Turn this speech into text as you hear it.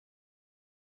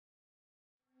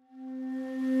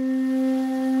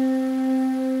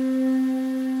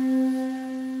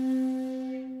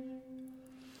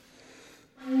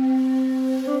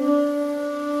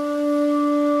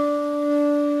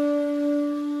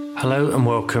Hello and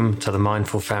welcome to the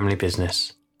Mindful Family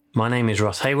Business. My name is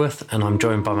Ross Hayworth and I'm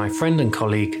joined by my friend and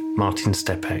colleague Martin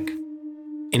Stepek.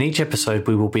 In each episode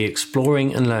we will be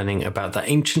exploring and learning about the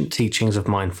ancient teachings of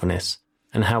mindfulness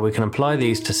and how we can apply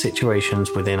these to situations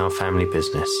within our family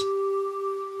business.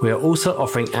 We are also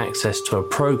offering access to a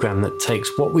program that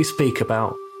takes what we speak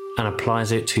about and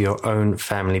applies it to your own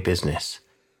family business.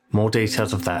 More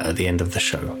details of that at the end of the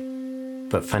show.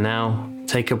 But for now,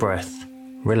 take a breath,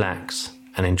 relax,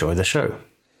 and enjoy the show.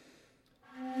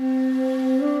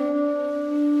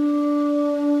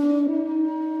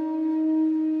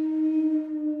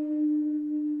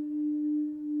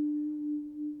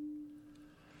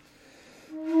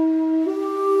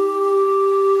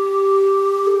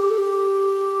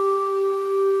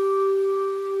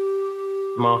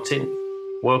 Martin,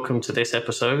 welcome to this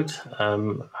episode.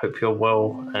 Hope you're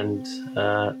well, and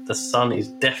the sun is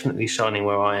definitely shining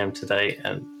where I am today,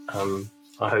 and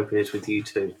I hope it is with you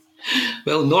too.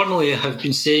 Well, normally I have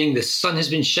been saying the sun has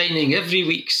been shining every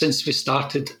week since we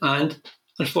started, and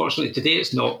unfortunately today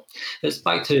it's not. It's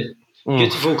back to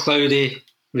beautiful, cloudy,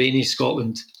 rainy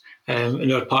Scotland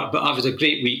in our part, but I've had a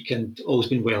great week and all's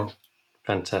been well.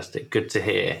 Fantastic, good to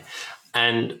hear.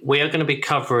 And we are going to be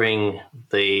covering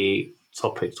the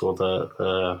topics or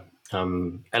the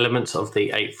elements of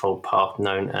the Eightfold Path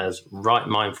known as right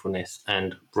mindfulness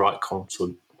and right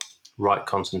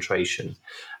concentration.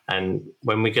 And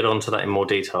when we get onto that in more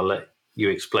detail, I'll let you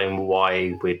explain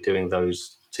why we're doing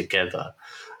those together.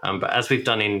 But as we've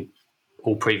done in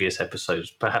all previous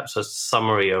episodes, perhaps a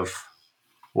summary of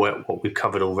what we've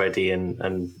covered already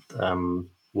and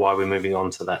why we're moving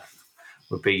on to that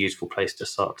would be a useful place to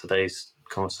start today's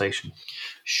conversation.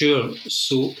 Sure.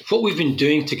 So what we've been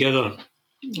doing together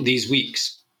these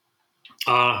weeks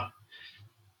are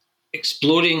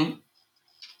exploring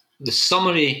the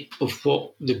summary of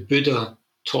what the Buddha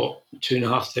taught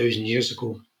 2,500 years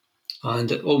ago,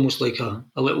 and almost like a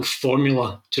little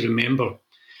formula to remember.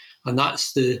 And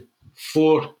that's the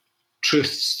 4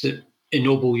 truths that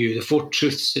ennoble you, the 4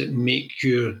 truths that make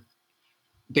you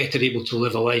better able to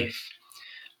live a life.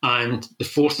 And the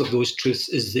 4th of those truths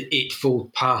is the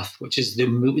Eightfold Path, which is the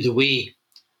way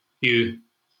you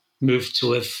move to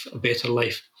live a better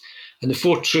life. And the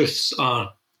 4 truths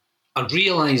are a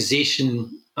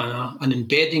realization, an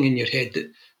embedding in your head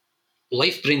that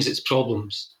life brings its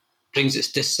problems, brings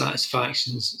its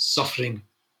dissatisfactions, suffering,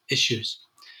 issues.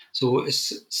 So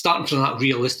it's starting from that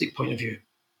realistic point of view.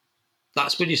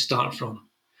 That's where you start from.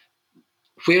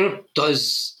 Where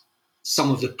does some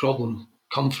of the problem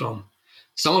come from?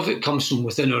 Some of it comes from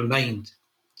within our mind.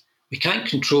 We can't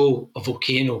control a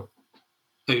volcano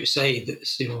outside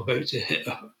that's about to hit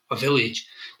a village,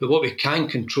 but what we can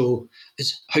control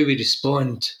is how we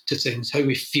respond to things, how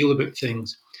we feel about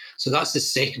things. So that's the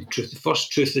second truth. The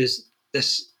first truth is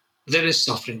this: there is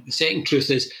suffering. The second truth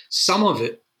is some of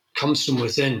it comes from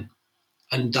within,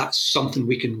 and that's something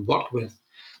we can work with.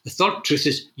 The third truth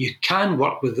is you can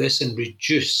work with this and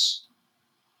reduce,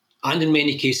 and in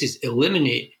many cases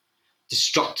eliminate,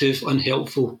 destructive,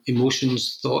 unhelpful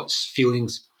emotions, thoughts,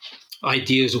 feelings,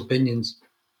 ideas, opinions.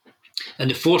 And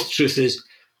the fourth truth is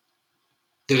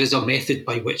there is a method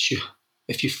by which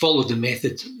if you follow the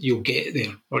method, you'll get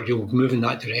there, or you'll move in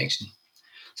that direction.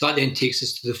 So that then takes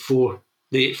us to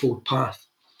the Eightfold Path,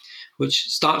 which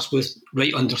starts with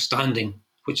right understanding,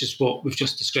 which is what we've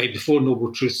just described. The 4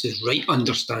 noble truths is right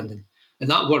understanding. And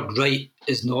that word right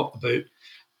is not about,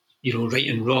 right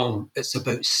and wrong. It's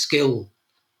about skill.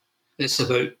 It's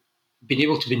about being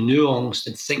able to be nuanced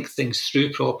and think things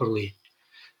through properly.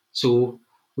 So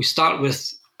we start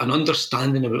with an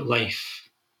understanding about life,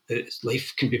 that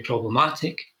life can be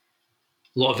problematic.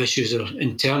 A lot of issues are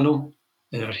internal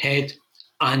in our head,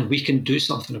 and we can do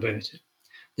something about it.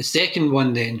 The second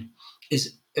one then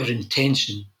is our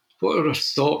intention. What are our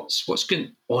thoughts? What's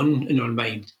going on in our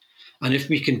mind? And if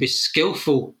we can be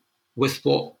skillful with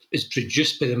what is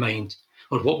produced by the mind,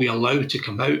 or what we allow to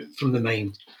come out from the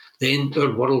mind, then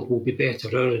our world will be better.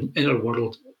 Our inner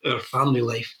world, our family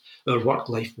life, our work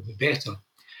life will be better.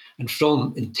 And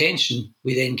from intention,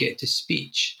 we then get to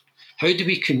speech. How do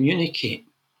we communicate?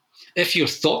 If your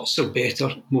thoughts are better,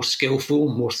 more skillful,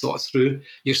 more thought through,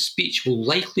 your speech will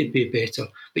likely be better.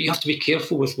 But you have to be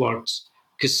careful with words,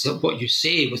 because what you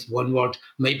say with one word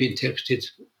might be interpreted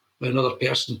by another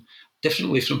person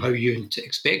differently from how you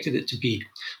expected it to be.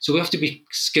 So we have to be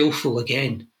skillful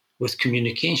again with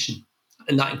communication.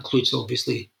 And that includes,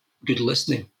 obviously, good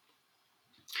listening.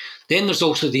 Then there's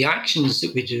also the actions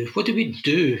that we do. What do we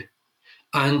do?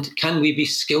 And can we be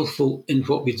skillful in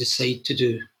what we decide to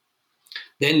do?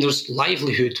 Then there's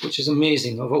livelihood, which is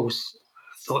amazing. I've always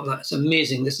thought, that's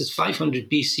amazing. This is 500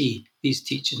 BC, these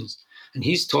teachings. And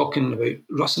he's talking about,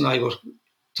 Russ and I were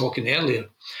talking earlier,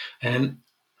 and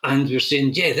we're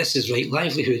saying, yeah, this is right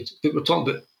livelihood. But we're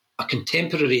talking about a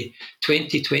contemporary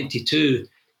 2022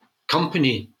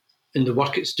 company and the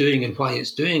work it's doing and why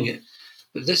it's doing it.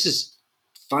 But this is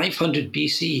 500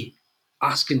 BC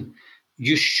asking,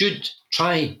 you should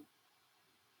try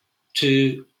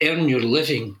to earn your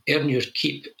living, earn your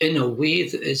keep in a way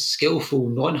that is skillful,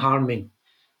 non-harming,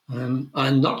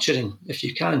 and nurturing, if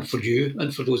you can, for you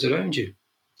and for those around you.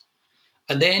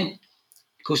 And then it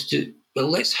goes to,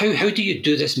 well, how do you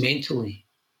do this mentally?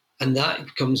 And that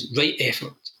becomes right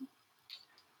effort.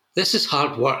 This is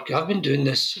hard work. I've been doing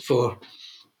this for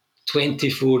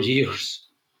 24 years.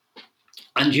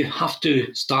 And you have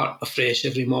to start afresh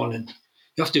every morning.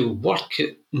 You have to work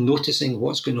at noticing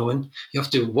what's going on. You have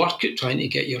to work at trying to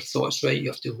get your thoughts right. You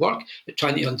have to work at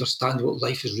trying to understand what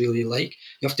life is really like.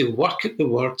 You have to work at the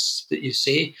words that you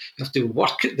say. You have to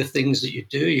work at the things that you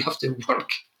do. You have to work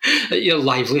at your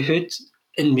livelihood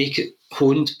and make it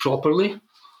honed properly.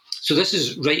 So this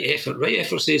is right effort. Right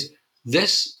effort says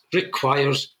this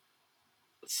requires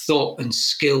thought and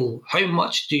skill. How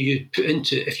much do you put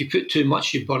into it? If you put too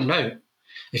much, you burn out.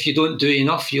 If you don't do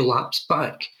enough, you lapse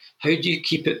back. How do you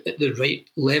keep it at the right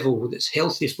level that's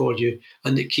healthy for you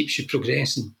and that keeps you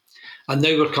progressing? And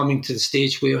now we're coming to the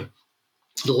stage where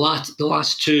the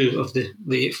last two of the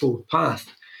Eightfold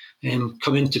Path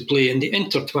come into play, and they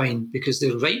intertwine because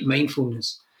they're right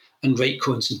mindfulness and right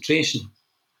concentration.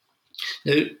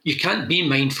 Now, you can't be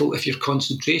mindful if your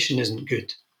concentration isn't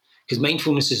good, because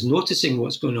mindfulness is noticing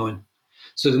what's going on.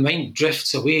 So the mind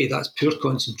drifts away. That's poor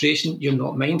concentration. You're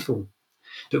not mindful.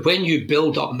 But when you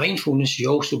build up mindfulness, you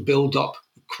also build up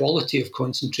the quality of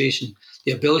concentration,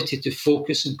 the ability to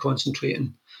focus and concentrate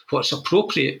on what's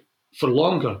appropriate for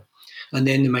longer. And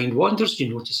then the mind wanders, you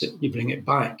notice it, you bring it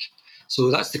back. So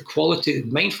that's the quality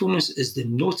of mindfulness, is the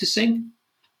noticing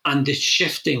and the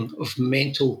shifting of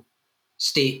mental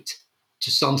state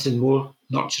to something more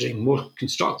nurturing, more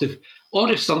constructive.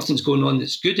 Or if something's going on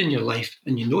that's good in your life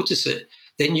and you notice it,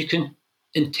 then you can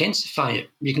intensify it.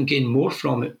 You can gain more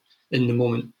from it in the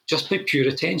moment just by pure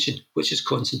attention, which is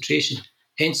concentration.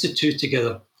 Hence the two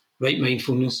together, right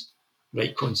mindfulness,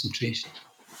 right concentration.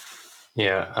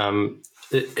 Yeah,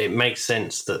 it makes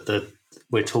sense that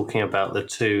we're talking about the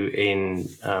two in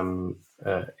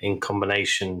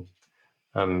combination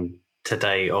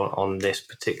today on this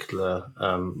particular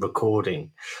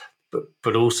recording,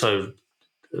 but also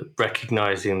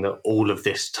recognizing that all of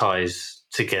this ties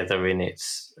together in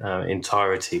its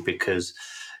entirety, because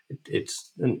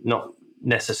it's not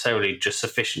necessarily just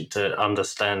sufficient to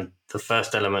understand the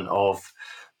first element of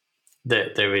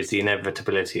that there is the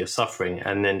inevitability of suffering,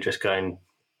 and then just going,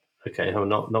 okay, I'm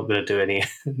not going to do any,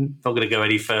 not going to go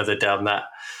any further down that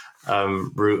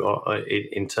route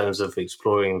in terms of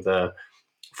exploring the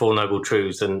Four Noble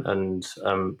Truths and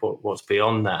what's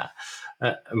beyond that.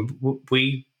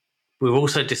 We're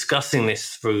also discussing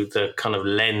this through the kind of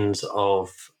lens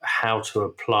of how to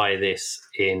apply this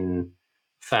in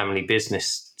family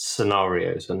business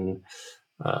scenarios, and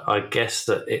I guess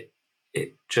that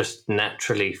it just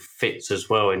naturally fits as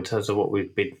well in terms of what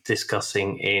we've been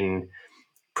discussing in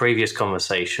previous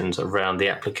conversations around the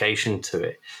application to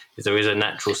it. Is there is a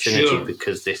natural synergy, Sure.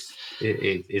 because this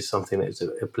is something that's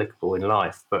applicable in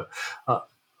life. But are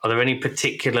there any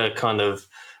particular kind of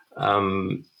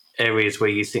areas where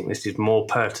you think this is more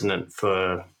pertinent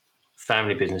for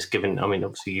family business, given, I mean,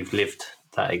 obviously you've lived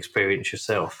that experience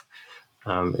yourself.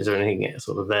 Is there anything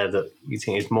sort of there that you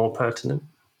think is more pertinent?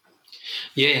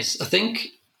 Yes, I think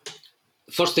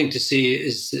the first thing to say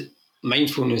is that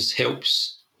mindfulness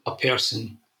helps a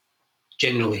person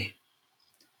generally.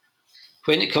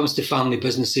 When it comes to family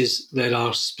businesses, there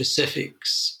are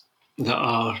specifics that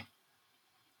are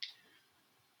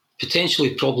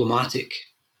potentially problematic.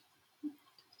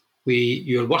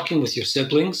 You're working with your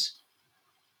siblings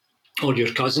or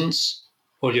your cousins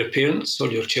or your parents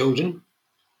or your children.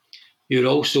 You're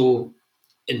also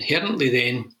inherently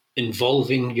then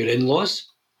involving your in-laws,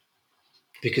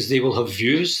 because they will have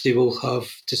views, they will have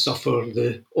to suffer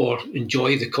or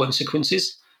enjoy the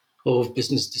consequences of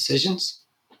business decisions.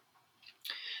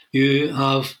 You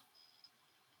have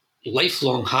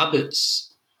lifelong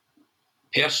habits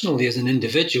personally as an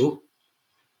individual,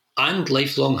 and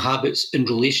lifelong habits in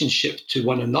relationship to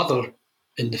one another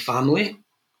in the family.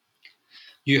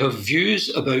 You have views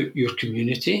about your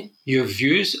community. You have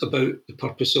views about the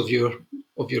purpose of your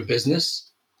business.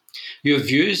 You have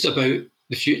views about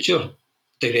the future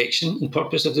direction and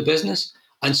purpose of the business,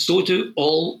 and so do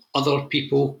all other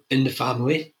people in the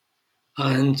family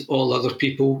and all other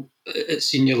people at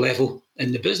senior level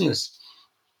in the business.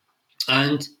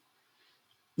 And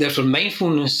therefore,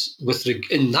 mindfulness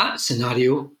in that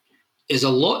scenario is a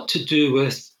lot to do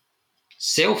with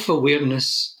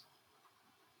self-awareness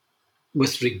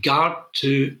with regard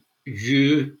to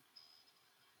you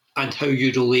and how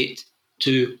you relate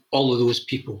to all of those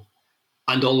people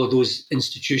and all of those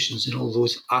institutions and all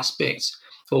those aspects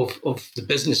of the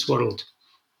business world.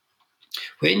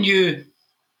 When you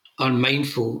are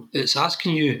mindful, it's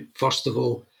asking you, first of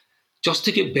all, just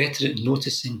to get better at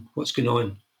noticing what's going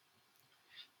on.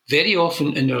 Very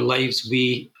often in our lives,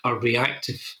 we are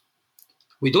reactive.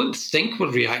 We don't think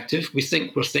we're reactive, we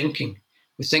think we're thinking.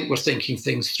 We think we're thinking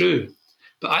things through.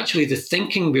 But actually, the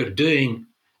thinking we're doing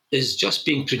is just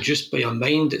being produced by a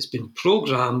mind that's been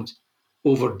programmed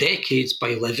over decades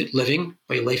by living,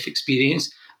 by life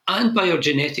experience, and by our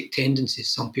genetic tendencies.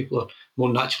 Some people are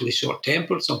more naturally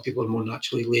short-tempered, some people are more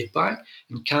naturally laid back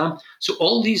and calm. So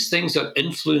all these things are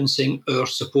influencing our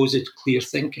supposed clear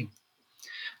thinking.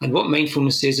 And what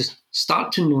mindfulness says is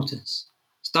start to notice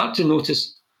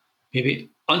maybe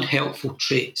unhelpful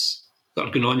traits that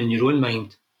are going on in your own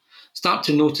mind. Start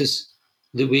to notice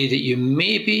the way that you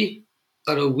maybe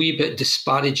are a wee bit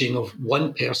disparaging of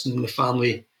one person in the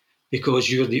family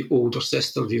because you're the older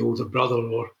sister, the older brother,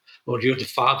 or you're the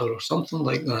father or something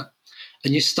like that.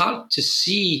 And you start to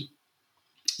see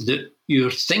that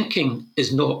your thinking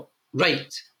is not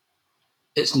right.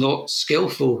 It's not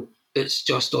skillful. It's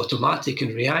just automatic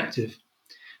and reactive.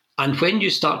 And when you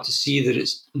start to see that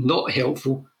it's not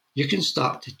helpful, you can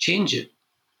start to change it.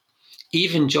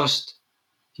 Even just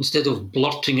instead of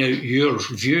blurting out your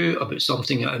view about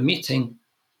something at a meeting,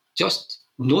 just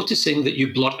noticing that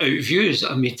you blurt out views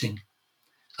at a meeting.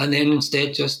 And then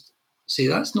instead just say,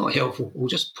 that's not helpful. We'll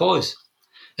just pause.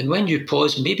 And when you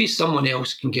pause, maybe someone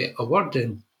else can get a word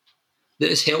in that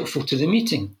is helpful to the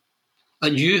meeting.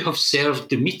 And you have served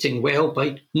the meeting well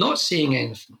by not saying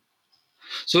anything.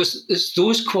 So it's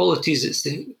those qualities. It's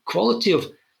the quality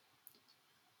of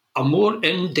a more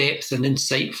in-depth and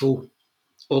insightful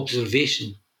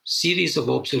observation, series of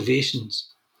observations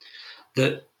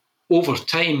that over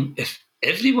time, if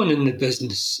everyone in the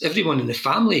business, everyone in the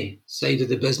family side of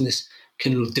the business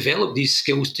can develop these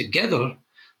skills together,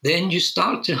 then you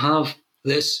start to have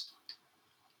this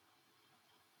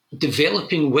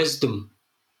developing wisdom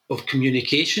of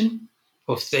communication,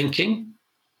 of thinking,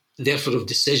 therefore of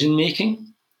decision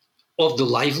making, of the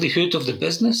livelihood of the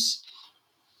business.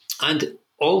 And it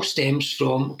all stems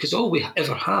from, because all we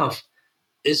ever have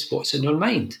is what's in our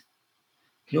mind.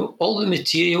 All the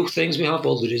material things we have,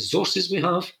 all the resources we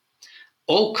have,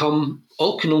 all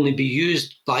can only be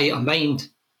used by a mind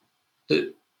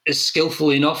that is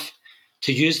skillful enough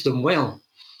to use them well.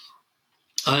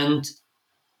 And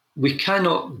we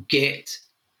cannot get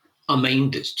a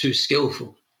mind that's too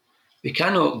skillful. We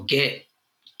cannot get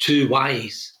too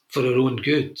wise for our own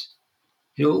good.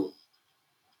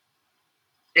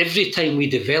 Every time we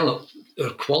develop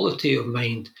our quality of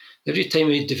mind, every time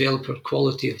we develop our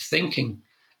quality of thinking,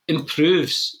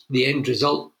 improves the end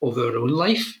result of our own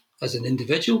life as an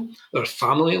individual, our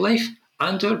family life,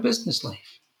 and our business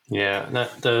life. Yeah,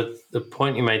 the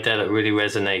point you made there that really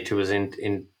resonated was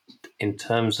in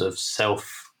terms of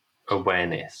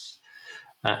self-awareness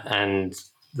and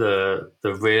the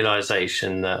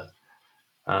realization that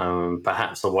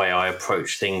perhaps the way I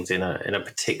approach things in a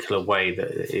particular way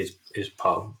that is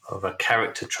part of a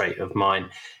character trait of mine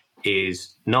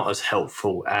is not as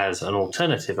helpful as an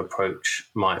alternative approach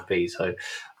might be. So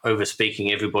over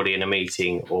speaking everybody in a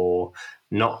meeting or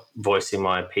not voicing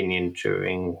my opinion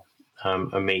during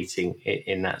a meeting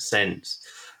in that sense,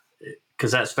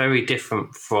 because that's very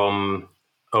different from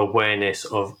awareness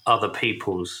of other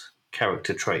people's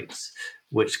character traits,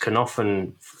 which can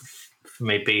often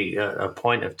maybe a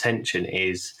point of tension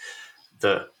is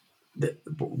that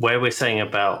where we're saying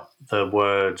about the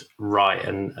word right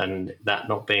and that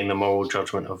not being the moral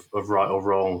judgment of right or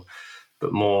wrong,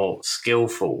 but more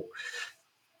skillful,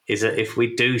 is that if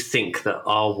we do think that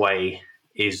our way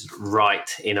is right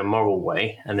in a moral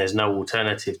way and there's no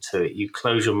alternative to it, you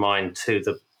close your mind to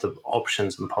the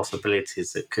options and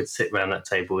possibilities that could sit around that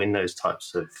table in those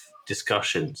types of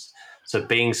discussions. So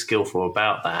being skillful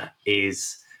about that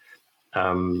is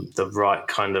the right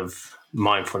kind of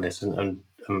mindfulness and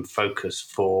focus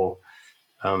for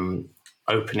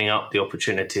opening up the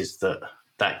opportunities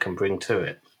that can bring to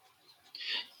it.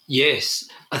 Yes,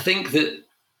 I think that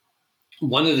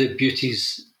one of the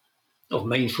beauties of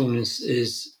mindfulness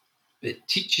is it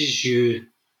teaches you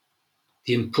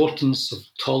the importance of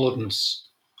tolerance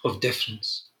of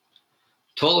difference,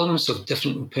 tolerance of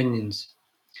different opinions.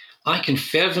 I can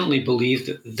fervently believe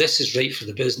that this is right for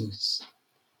the business,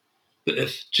 But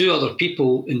if two other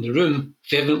people in the room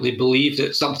fervently believe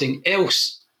that something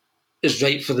else is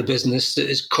right for the business that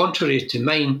is contrary to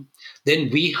mine, then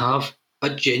we have a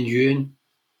genuine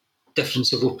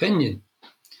difference of opinion.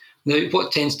 Now,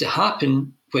 what tends to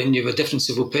happen when you have a difference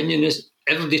of opinion is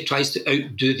everybody tries to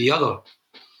outdo the other,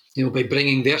 by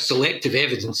bringing their selective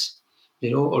evidence,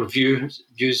 or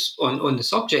views on the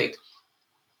subject.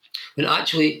 And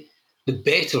actually, the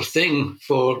better thing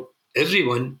for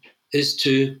everyone is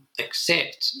to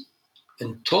accept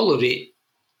and tolerate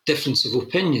difference of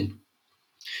opinion.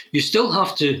 You still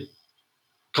have to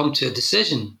come to a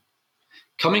decision.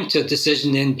 Coming to a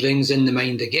decision then brings in the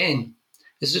mind again.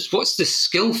 Is this what's the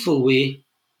skillful way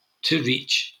to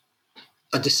reach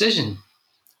a decision?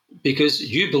 Because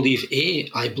you believe A,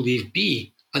 I believe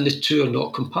B, and the two are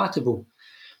not compatible.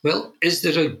 Well, is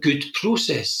there a good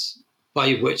process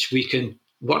by which we can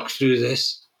work through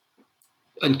this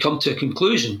and come to a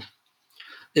conclusion?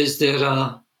 Is there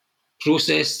a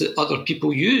process that other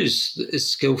people use that is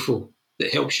skillful,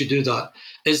 that helps you do that?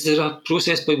 Is there a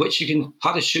process by which you can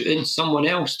parachute in someone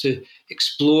else to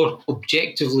explore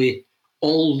objectively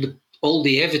all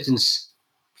the evidence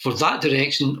for that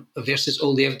direction versus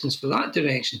all the evidence for that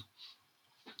direction?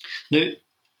 Now,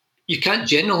 you can't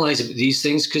generalize about these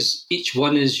things because each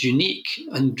one is unique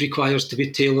and requires to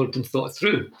be tailored and thought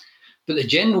through. But the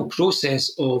general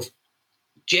process of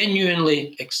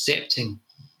genuinely accepting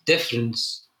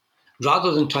difference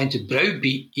rather than trying to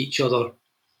browbeat each other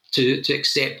to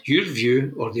accept your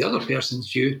view or the other person's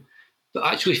view, but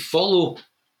actually follow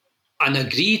an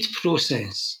agreed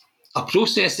process, a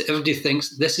process that everybody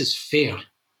thinks this is fair.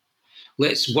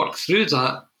 Let's work through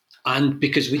that. And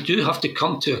because we do have to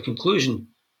come to a conclusion,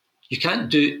 you can't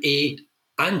do A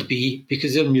and B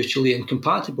because they're mutually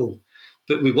incompatible.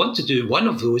 But we want to do one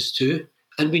of those two,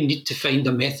 and we need to find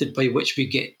a method by which we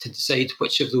get to decide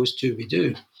which of those two we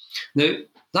do. Now,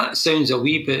 that sounds a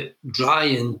wee bit dry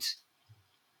and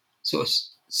sort of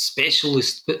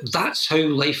specialist, but that's how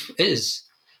life is.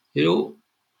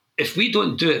 If we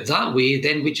don't do it that way,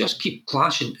 then we just keep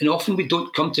clashing, and often we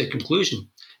don't come to a conclusion.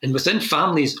 And within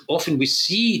families, often we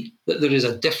see that there is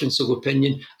a difference of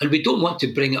opinion, and we don't want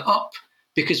to bring it up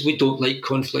because we don't like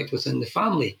conflict within the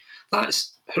family.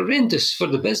 That's horrendous for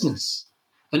the business,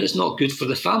 and it's not good for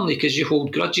the family because you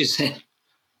hold grudges.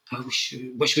 I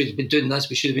wish we'd been doing this,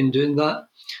 we should have been doing that.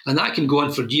 And that can go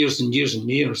on for years and years and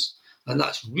years, and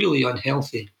that's really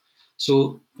unhealthy.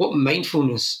 So what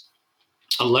mindfulness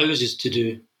allows us to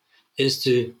do is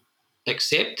to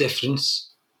accept difference,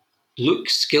 look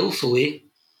skillfully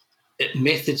at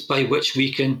methods by which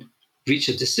we can reach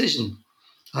a decision.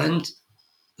 And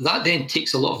that then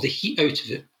takes a lot of the heat out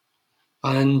of it.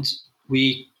 And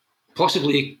we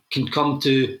possibly can come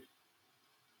to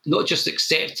not just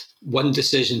accept one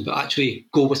decision, but actually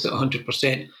go with it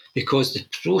 100% because the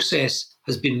process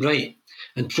has been right.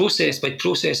 And by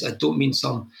process, I don't mean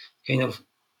some kind of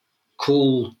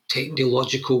cold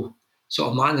technological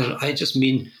sort of manner. I just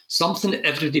mean something that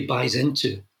everybody buys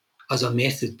into as a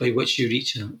method by which you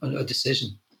reach a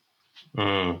decision.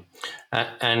 And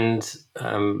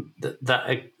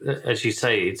that, as you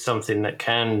say, it's something that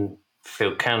can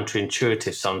feel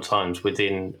counterintuitive sometimes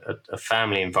within a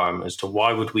family environment as to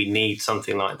why would we need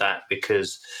something like that,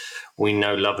 because we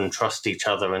know, love and trust each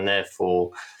other, and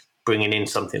therefore bringing in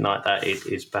something like that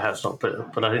is perhaps not.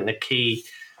 But I think the key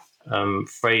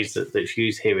phrase that's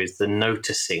used here is the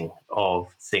noticing of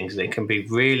things, and it can be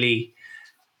really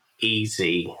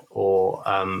easy or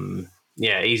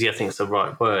easy, I think is the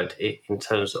right word, in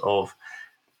terms of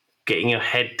getting your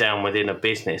head down within a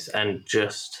business and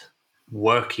just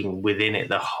working within it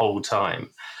the whole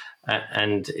time.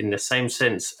 And in the same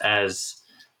sense as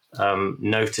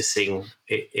noticing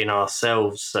in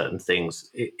ourselves certain things,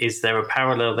 is there a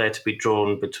parallel there to be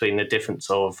drawn between the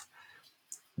difference of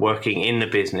working in the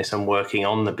business and working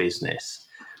on the business?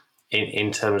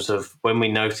 In terms of when we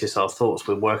notice our thoughts,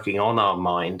 we're working on our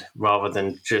mind rather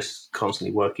than just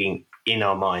constantly working in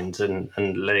our minds and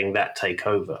letting that take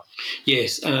over.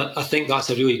 Yes, I think that's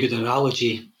a really good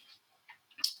analogy.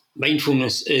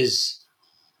 Mindfulness is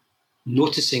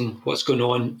noticing what's going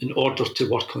on in order to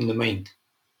work on the mind.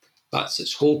 That's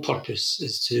its whole purpose,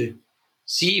 is to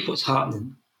see what's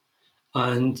happening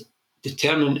and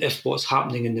determine if what's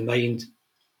happening in the mind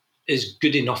is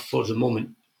good enough for the moment,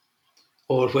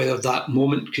 or whether that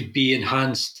moment could be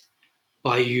enhanced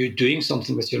by you doing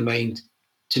something with your mind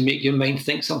to make your mind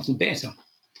think something better.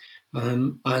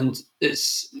 And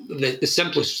it's the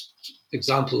simplest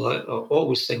example I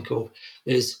always think of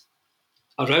is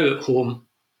a row at home,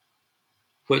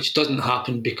 which doesn't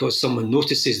happen because someone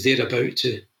notices they're about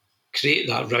to create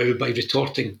that row by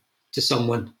retorting to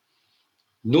someone.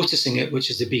 noticing it, which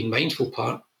is the being mindful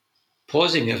part,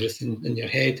 pausing everything in your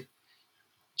head,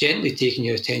 gently taking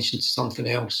your attention to something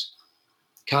else,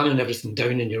 calming everything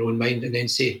down in your own mind, and then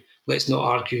say, let's not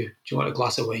argue. Do you want a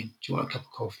glass of wine? Do you want a cup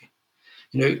of coffee?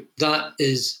 That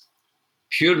is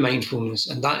pure mindfulness,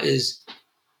 and that is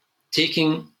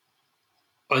taking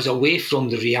us away from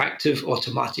the reactive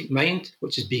automatic mind,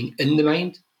 which is being in the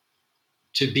mind,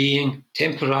 to being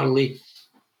temporarily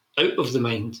out of the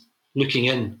mind, looking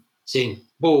in, saying,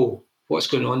 whoa, what's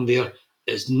going on there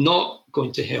is not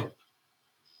going to help.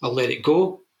 I'll let it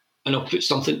go, and I'll put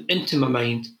something into my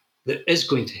mind that is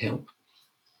going to help.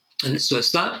 And so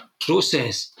it's that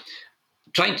process.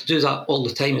 Trying to do that all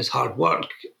the time is hard work,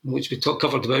 which we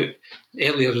covered about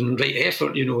earlier in Right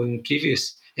Effort, in the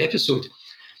previous episode.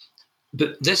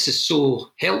 But this is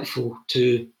so helpful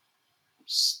to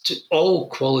all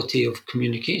quality of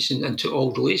communication and to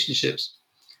all relationships.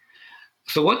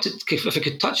 If I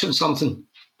could touch on something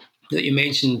that you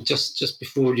mentioned just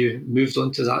before you moved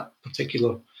on to that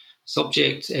particular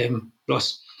subject,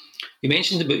 Russ, you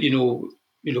mentioned about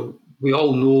we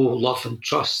all know, love and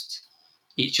trust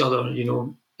each other,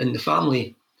 in the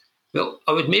family. Well,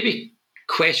 I would maybe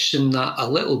question that a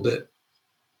little bit.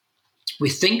 We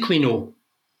think we know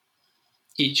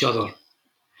each other.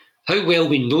 How well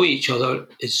we know each other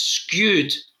is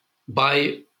skewed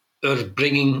by our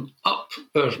bringing up,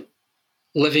 our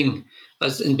living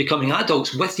as in becoming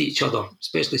adults with each other,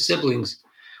 especially siblings.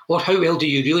 Or how well do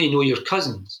you really know your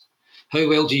cousins? How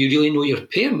well do you really know your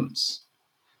parents?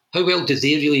 How well do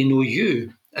they really know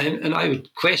you? And I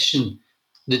would question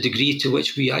the degree to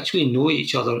which we actually know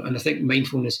each other. And I think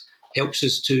mindfulness helps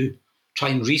us to try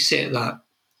and reset that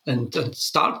and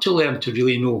start to learn to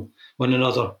really know one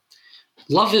another.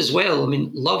 Love as well. I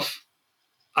mean, love,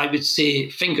 I would say,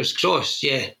 fingers crossed,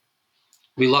 yeah,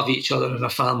 we love each other in a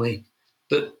family,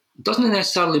 but doesn't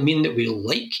necessarily mean that we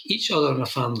like each other in a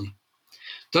family.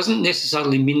 Doesn't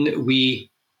necessarily mean that we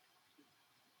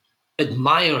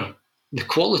admire the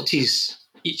qualities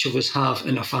each of us have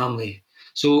in a family.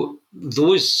 So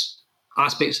those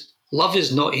aspects, love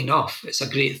is not enough. It's a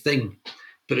great thing,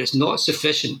 but it's not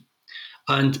sufficient.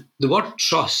 And the word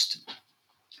trust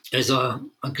is a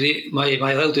great,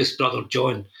 my eldest brother,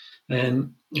 John,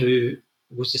 who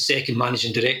was the second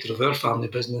managing director of our family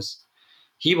business,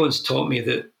 he once taught me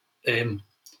that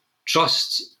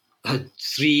trust had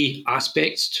three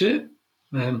aspects to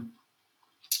it.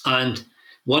 And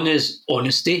one is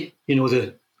honesty,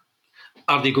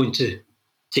 are they going to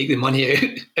take the money out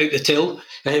the till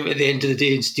at the end of the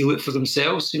day and steal it for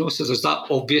themselves? So there's that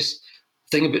obvious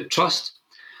thing about trust.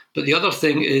 But the other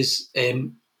thing is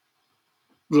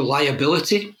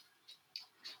reliability.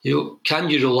 Can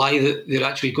you rely that they're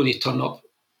actually going to turn up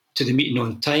to the meeting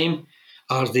on time?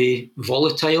 Are they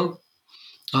volatile?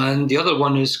 And the other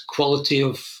one is quality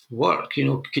of work.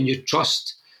 Can you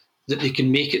trust that they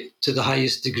can make it to the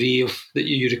highest degree of that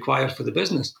you require for the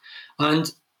business? And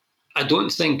I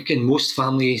don't think in most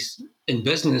families in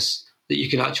business that you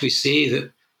can actually say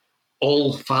that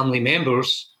all family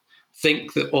members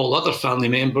think that all other family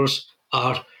members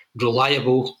are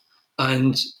reliable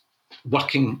and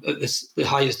working at the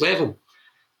highest level.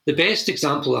 The best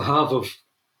example I have of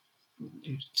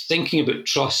thinking about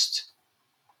trust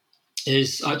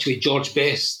is actually George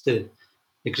Best, the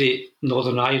great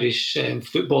Northern Irish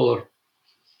footballer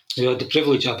who I had the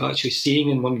privilege of actually seeing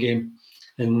in one game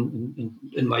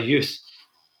in my youth.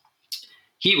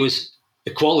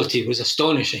 The quality was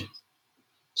astonishing.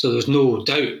 So there's no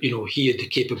doubt, he had the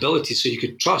capabilities, so you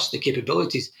could trust the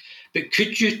capabilities. But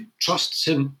could you trust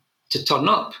him to turn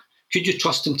up? Could you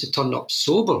trust him to turn up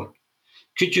sober?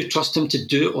 Could you trust him to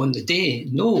do it on the day?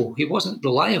 No, he wasn't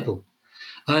reliable.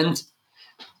 And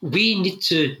we need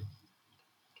to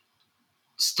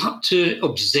start to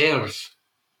observe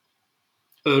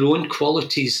our own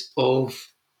qualities of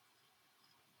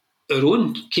our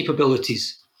own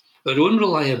capabilities, our own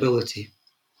reliability,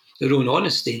 our own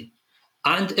honesty,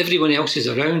 and everyone else's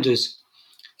around us.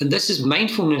 And this is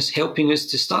mindfulness helping us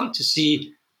to start to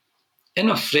see in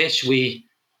a fresh way,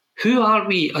 who are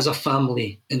we as a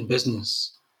family in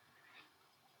business?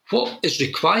 What is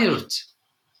required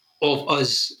of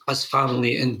us as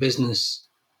family in business?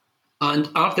 And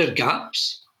are there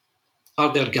gaps?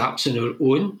 Are there gaps in our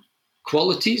own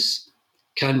qualities?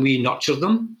 Can we nurture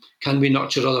them? Can we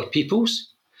nurture other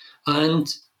people's?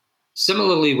 And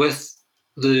similarly with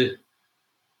the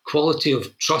quality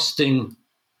of trusting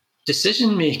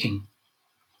decision making,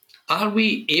 are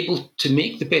we able to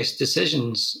make the best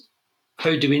decisions?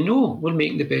 How do we know we're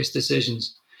making the best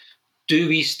decisions? Do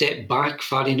we step back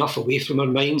far enough away from our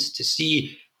minds to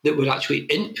see that we're actually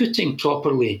inputting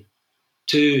properly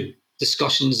to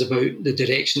discussions about the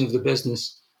direction of the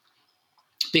business.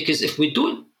 Because if we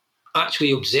don't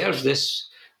actually observe this,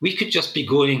 we could just be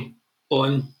going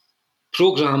on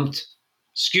programmed,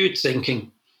 skewed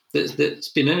thinking that's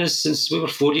been in us since we were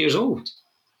 4 years old.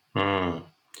 Mm.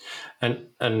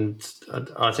 And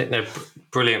I think they're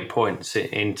brilliant points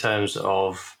in terms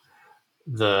of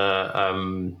the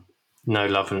know,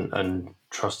 love, and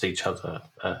trust each other,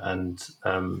 and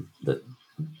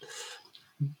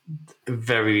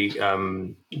very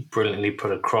brilliantly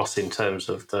put across in terms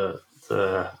of the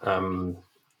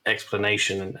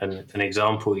explanation and an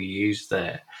example you used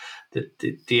there.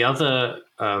 The other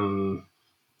kind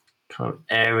of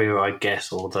area, I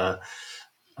guess, or the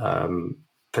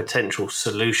potential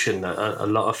solution that a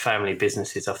lot of family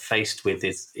businesses are faced with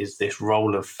is this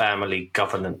role of family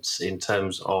governance in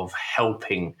terms of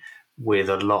helping with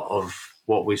a lot of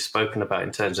what we've spoken about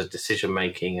in terms of decision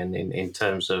making and in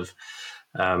terms of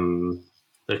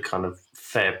the kind of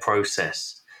fair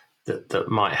process that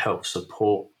might help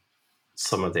support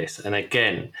some of this. And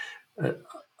again,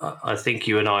 I think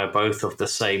you and I are both of the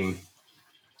same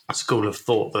school of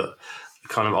thought that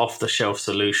kind of off the shelf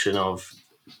solution of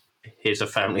here's a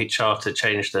family charter,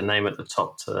 change the name at the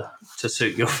top to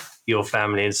suit your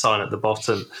family and sign at the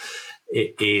bottom.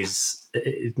 It is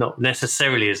not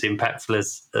necessarily as impactful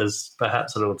as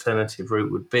perhaps an alternative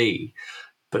route would be.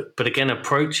 But again,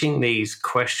 approaching these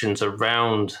questions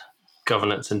around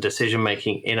governance and decision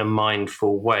making in a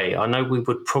mindful way. I know we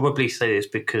would probably say this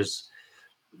because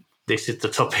this is the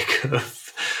topic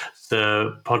of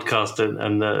the podcast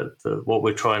and the what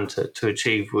we're trying to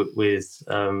achieve with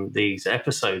these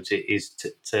episodes is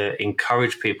to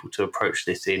encourage people to approach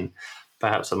this in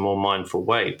perhaps a more mindful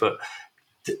way. But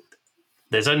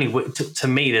there's only, to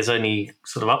me, there's only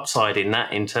sort of upside in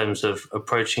that in terms of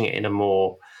approaching it in a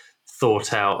more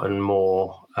thought out and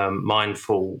more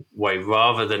mindful way,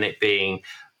 rather than it being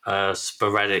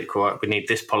sporadic, right? We need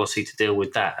this policy to deal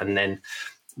with that, and then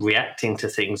reacting to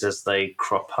things as they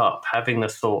crop up. Having the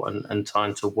thought and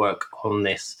time to work on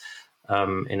this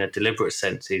in a deliberate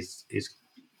sense is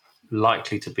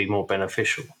likely to be more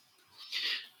beneficial.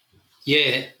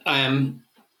 Yeah,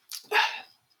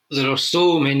 there are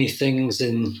so many things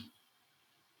in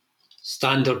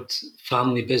standard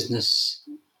family business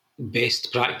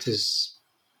best practice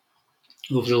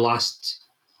over the last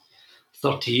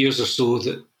 30 years or so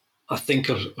that I think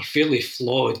are fairly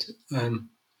flawed.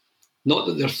 Not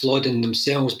that they're flawed in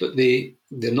themselves, but they're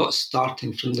not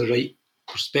starting from the right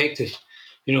perspective.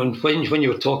 You know, and when you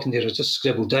were talking there, I just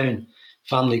scribbled down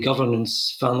family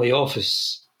governance, family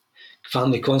office,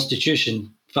 family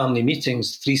constitution, family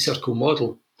meetings, three-circle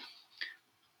model.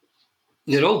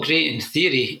 They're all great in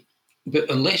theory,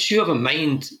 but unless you have a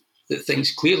mind that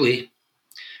thinks clearly,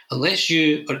 unless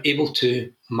you are able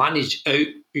to manage out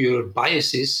your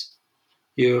biases,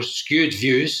 your skewed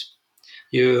views,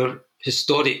 your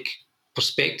historic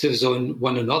perspectives on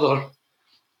one another,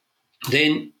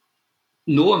 then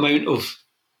no amount of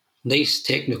nice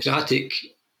technocratic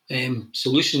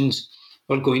solutions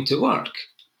are going to work.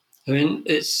 I mean,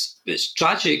 it's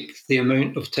tragic the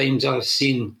amount of times I've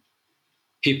seen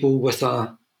people with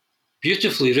a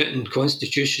beautifully written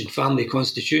constitution, family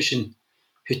constitution,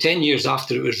 who 10 years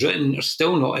after it was written are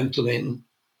still not implementing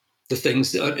the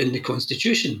things that are in the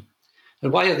constitution.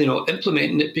 And why are they not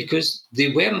implementing it? Because they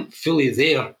weren't fully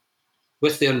there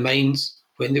with their minds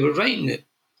when they were writing it.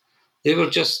 They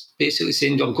were just basically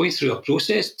saying, I'm going through a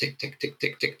process, tick, tick, tick,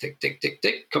 tick, tick, tick, tick, tick,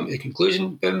 tick, come to the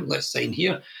conclusion, boom, let's sign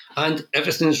here, and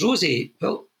everything's rosy.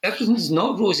 Well, everything's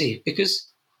not rosy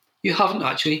because you haven't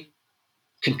actually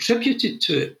contributed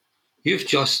to it. You've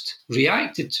just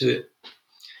reacted to it.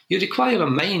 You require a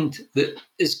mind that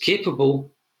is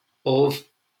capable of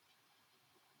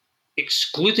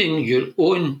excluding your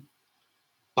own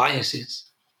biases,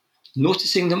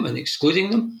 noticing them and excluding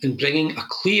them, and bringing a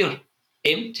clear,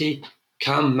 empty,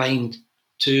 calm mind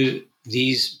to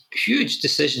these huge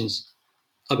decisions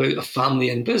about a family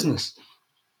and business.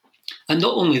 And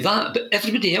not only that, but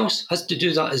everybody else has to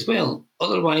do that as well.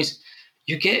 Otherwise,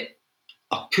 you get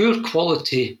a poor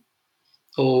quality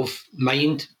of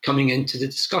mind coming into the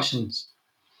discussions.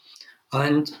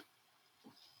 And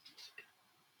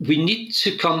we need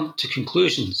to come to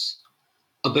conclusions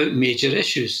about major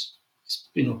issues,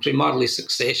 you know, primarily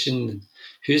succession, and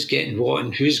who's getting what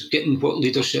and who's getting what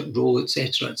leadership role,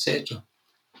 etc., etc.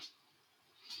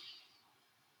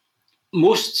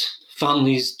 Most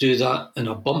families do that in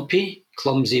a bumpy,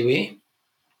 clumsy way.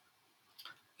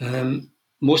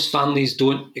 Most families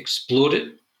don't explore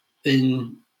it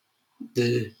in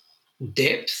the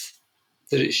depth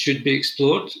that it should be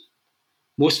explored.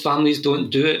 Most families don't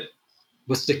do it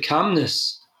with the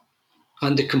calmness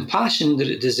and the compassion that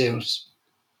it deserves.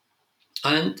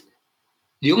 And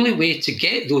the only way to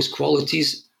get those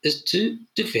qualities is to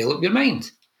develop your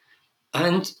mind.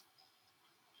 And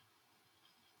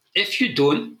if you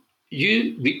don't,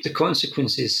 you reap the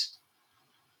consequences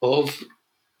of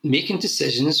making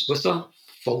decisions with a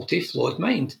faulty, flawed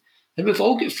mind. And we've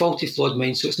all got faulty, flawed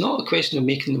minds, so it's not a question of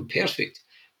making them perfect.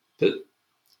 But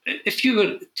if you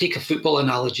were, take a football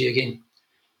analogy again,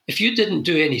 if you didn't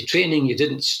do any training, you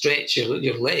didn't stretch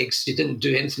your legs, you didn't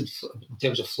do anything in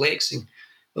terms of flexing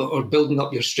or building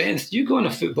up your strength, you go in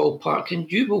a football park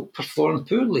and you will perform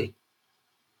poorly.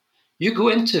 You go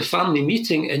into a family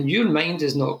meeting and your mind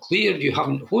is not clear, you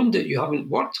haven't honed it, you haven't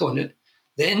worked on it,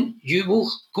 then you will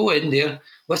go in there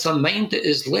with a mind that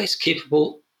is less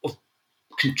capable of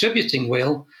contributing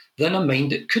well than a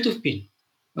mind that could have been.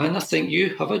 And I think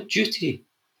you have a duty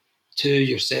to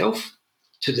yourself,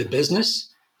 to the business,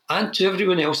 and to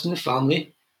everyone else in the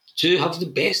family to have the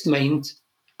best mind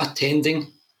attending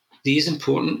these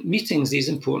important meetings, these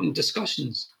important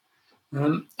discussions.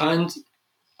 And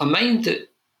a mind that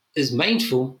is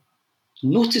mindful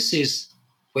notices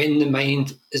when the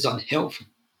mind is unhelpful,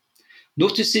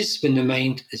 notices when the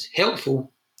mind is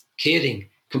helpful, caring,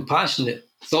 compassionate,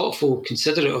 thoughtful,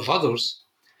 considerate of others,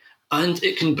 and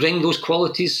it can bring those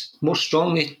qualities more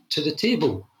strongly to the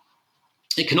table.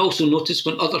 It can also notice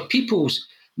when other people's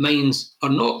minds are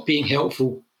not being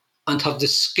helpful and have the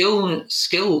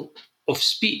skill of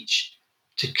speech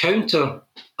to counter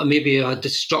maybe a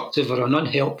destructive or an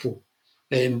unhelpful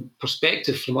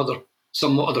perspective from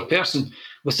some other person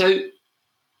without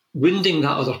wounding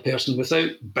that other person, without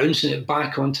bouncing it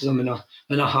back onto them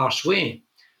in a harsh way.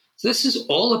 So this is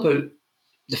all about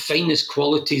the finest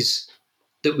qualities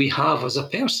that we have as a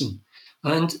person.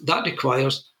 And that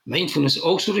requires mindfulness. It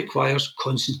also requires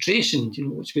concentration,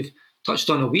 which we've touched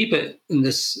on a wee bit in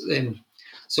this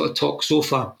sort of talk so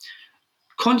far.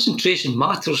 Concentration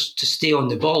matters to stay on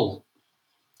the ball.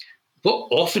 What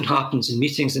often happens in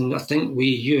meetings, and I think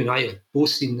you and I have both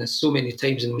seen this so many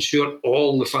times, and I'm sure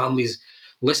all the families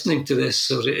listening to this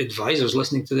or advisors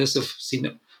listening to this have seen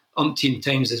it umpteen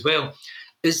times as well,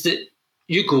 is that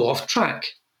you go off track.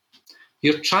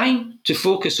 You're trying to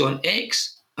focus on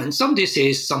X, and somebody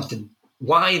says something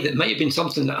Y that might have been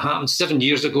something that happened 7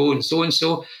 years ago and so, and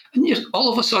you're,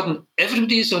 all of a sudden,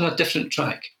 everybody's on a different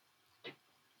track.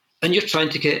 And you're trying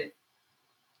to get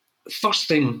the first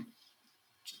thing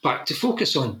back to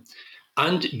focus on.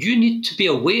 And you need to be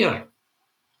aware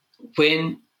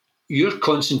when your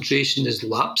concentration is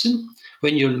lapsing,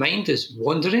 when your mind is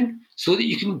wandering, so that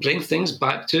you can bring things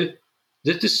back to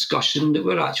the discussion that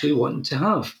we're actually wanting to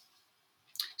have.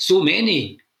 So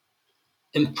many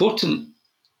important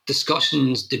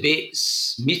discussions,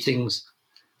 debates, meetings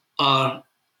are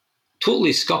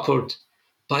totally scuppered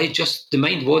by just the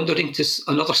mind wandering to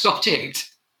another subject.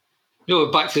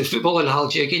 Back to the football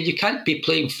analogy again, you can't be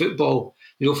playing football,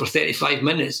 for 35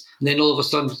 minutes, and then all of a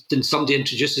sudden somebody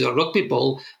introduces a rugby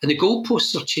ball and the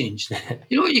goalposts are changed.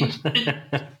 You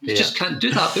just can't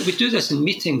do that. But we do this in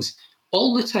meetings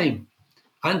all the time,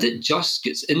 and it just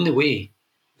gets in the way.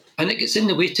 And it gets in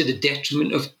the way to the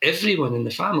detriment of everyone in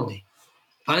the family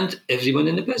and everyone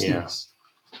in the business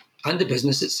and the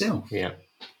business itself. Yeah.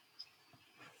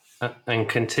 And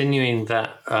continuing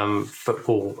that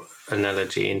football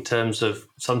analogy, in terms of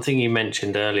something you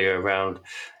mentioned earlier around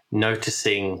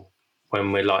noticing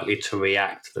when we're likely to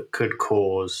react that could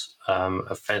cause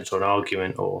offence or an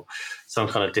argument or some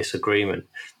kind of disagreement,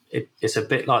 it's a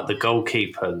bit like the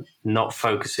goalkeeper not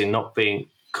focusing, not being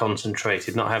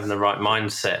concentrated, not having the right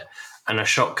mindset, and a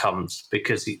shot comes,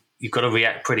 because you've got to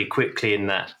react pretty quickly in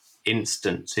that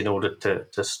instance in order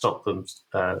to stop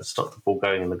the ball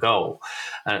going in the goal,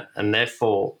 and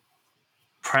therefore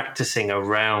practicing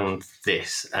around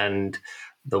this and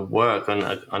the work. And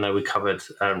I know we covered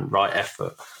right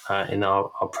effort in our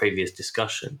previous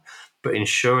discussion, but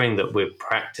ensuring that we're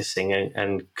practicing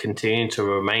and continuing to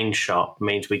remain sharp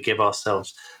means we give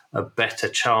ourselves a better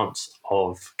chance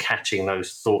of catching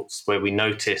those thoughts where we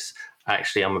notice,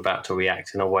 actually, I'm about to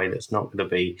react in a way that's not going to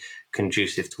be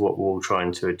conducive to what we're all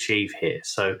trying to achieve here.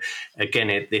 So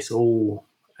again, this all,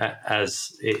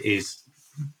 as it is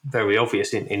very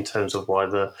obvious in terms of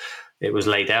why it was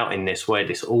laid out in this way,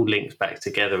 this all links back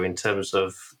together in terms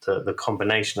of the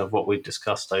combination of what we've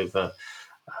discussed over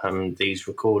these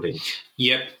recordings.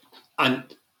 Yep. And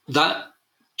that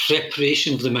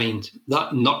preparation of the mind,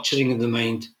 that nurturing of the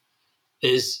mind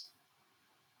is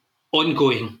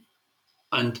ongoing,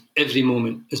 and every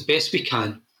moment, as best we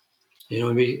can.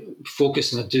 We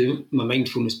focus, and I do my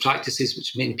mindfulness practices,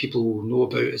 which many people will know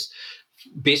about, is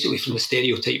basically from the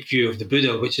stereotype view of the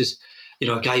Buddha, which is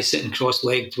a guy sitting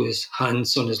cross-legged with his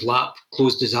hands on his lap,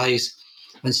 closed his eyes,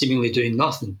 and seemingly doing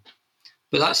nothing.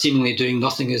 But that seemingly doing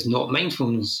nothing is not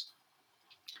mindfulness.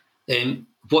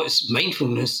 What's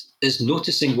mindfulness is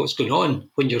noticing what's going on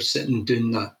when you're sitting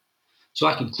doing that. So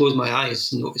I can close my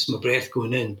eyes and notice my breath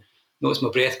going in, notice my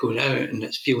breath going out, and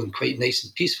it's feeling quite nice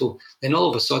and peaceful. Then all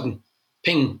of a sudden,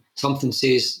 ping, something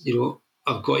says,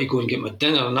 I've got to go and get my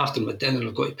dinner, and after my dinner,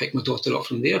 I've got to pick my daughter up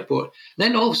from the airport. And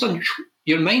then all of a sudden,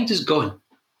 your mind is gone.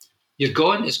 You're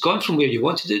gone. It's gone from where you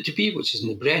wanted it to be, which is in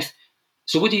the breath.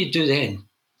 So what do you do then?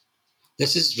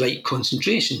 This is right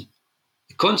concentration.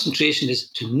 The concentration is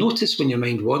to notice when your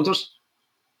mind wanders,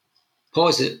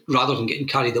 pause it rather than getting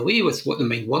carried away with what the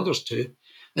mind wanders to,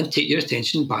 and take your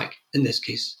attention back, in this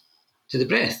case, to the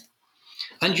breath.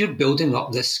 And you're building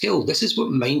up this skill. This is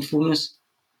what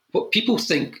people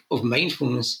think of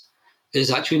mindfulness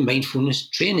is actually mindfulness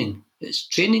training. It's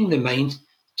training the mind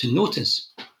to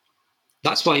notice.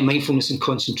 That's why mindfulness and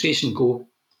concentration go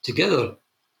together.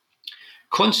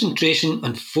 Concentration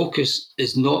and focus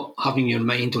is not having your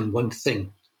mind on one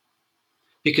thing,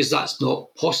 because that's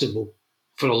not possible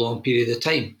for a long period of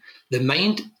time. The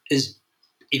mind is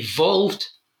evolved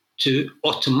to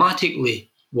automatically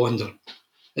wander.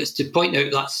 It's to point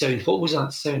out that sound. What was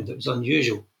that sound? It was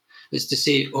unusual. It's to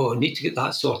say, I need to get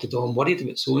that sorted. I'm worried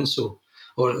about so-and-so.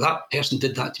 Or that person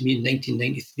did that to me in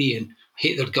 1993 and I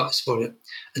hate their guts for it.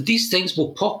 And these things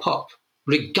will pop up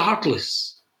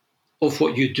regardless of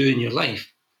what you do in your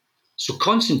life. So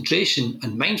concentration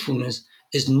and mindfulness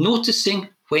is noticing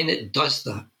when it does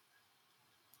that.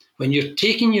 When you're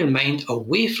taking your mind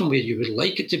away from where you would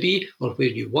like it to be or where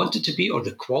you want it to be or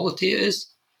the quality it is,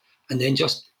 and then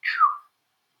just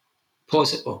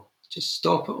pause it all. Just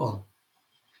stop it all.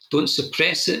 Don't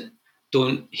suppress it.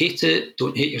 Don't hate it.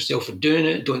 Don't hate yourself for doing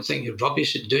it. Don't think you're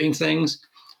rubbish at doing things.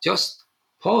 Just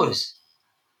pause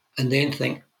and then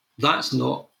think, that's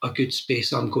not a good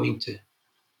space I'm going to.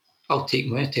 I'll take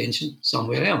my attention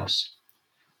somewhere else.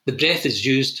 The breath is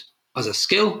used as a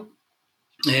skill,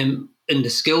 in the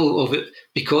skill of it,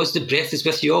 because the breath is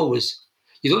with you always.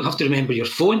 You don't have to remember your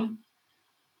phone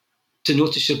to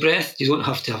notice your breath. You don't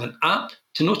have to have an app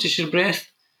to notice your breath.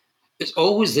 It's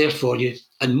always there for you,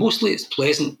 and mostly it's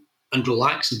pleasant and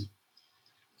relaxing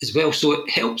as well. So it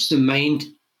helps the mind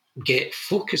get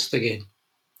focused again,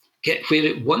 get where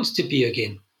it wants to be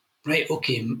again. Right,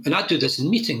 okay, and I do this in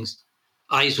meetings.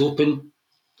 Eyes open,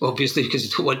 obviously, because you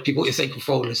don't want people to think I'm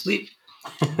falling asleep.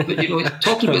 But,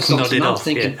 talking about something, I'm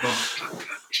thinking,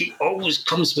 he always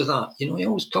comes with that. He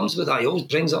always comes with that. He always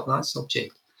brings up that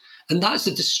subject. And that's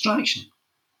the distraction,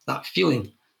 that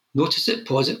feeling. Notice it,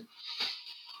 pause it,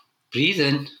 breathe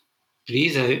in,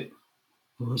 breathe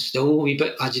out. Still a wee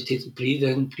bit agitated, breathe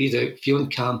in, breathe out, feeling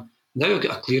calm. Now I've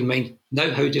got a clear mind.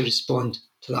 Now how do I respond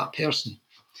to that person?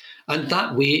 And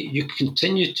that way you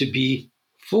continue to be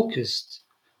focused.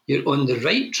 You're on the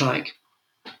right track.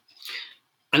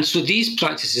 And so these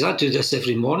practices, I do this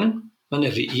every morning and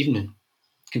every evening.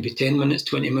 It can be 10 minutes,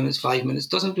 20 minutes, 5 minutes,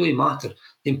 doesn't really matter.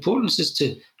 The importance is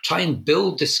to try and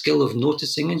build the skill of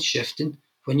noticing and shifting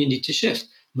when you need to shift,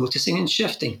 noticing and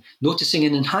shifting, noticing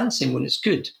and enhancing when it's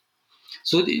good.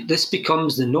 So this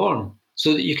becomes the norm,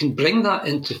 so that you can bring that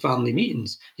into family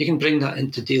meetings. You can bring that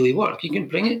into daily work. You can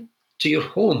bring it to your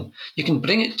home. You can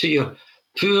bring it to your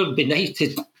poor,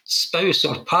 benighted spouse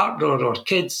or partner or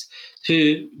kids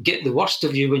who get the worst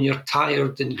of you when you're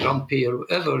tired and grumpy or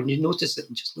whatever, and you notice it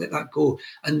and just let that go.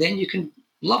 And then you can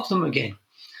love them again.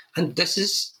 And this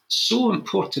is so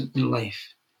important in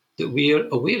life, that we are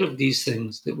aware of these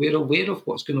things, that we're aware of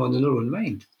what's going on in our own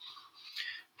mind.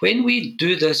 When we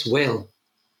do this well,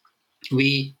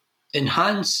 we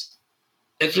enhance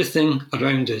everything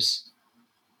around us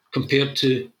compared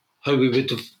to how we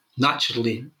would have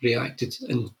naturally reacted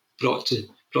and brought to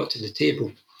the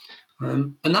table.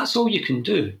 And that's all you can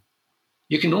do.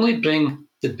 You can only bring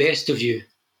the best of you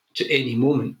to any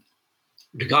moment,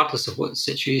 regardless of what the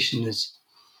situation is.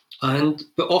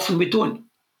 But often we don't.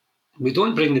 We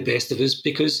don't bring the best of us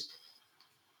because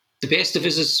the best of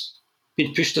us has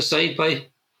been pushed aside by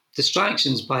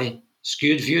distractions, by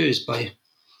skewed views, by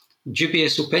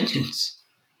dubious opinions.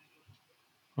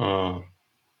 And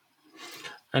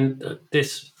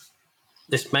this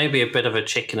may be a bit of a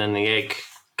chicken and the egg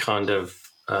kind of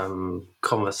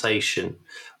conversation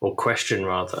or question,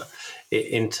 rather,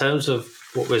 in terms of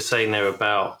what we're saying there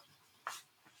about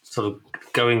sort of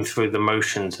going through the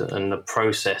motions and the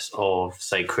process of,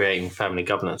 say, creating family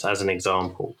governance as an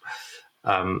example,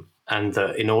 and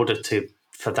that in order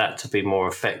for that to be more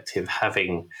effective,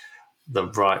 having the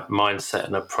right mindset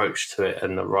and approach to it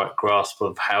and the right grasp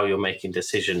of how you're making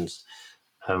decisions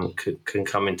can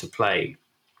come into play.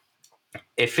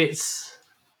 if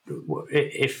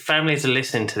families are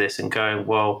listening to this and going,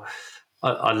 well,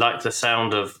 I like the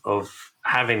sound of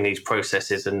having these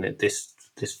processes and this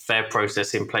fair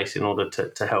process in place in order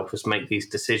to help us make these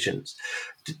decisions,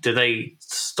 do they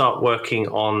start working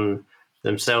on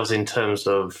themselves in terms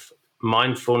of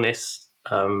mindfulness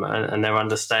and their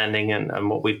understanding and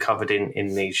what we've covered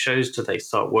in these shows? Do they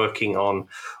start working on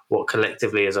what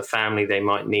collectively as a family they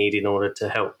might need in order to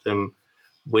help them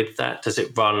with that? Does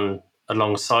it run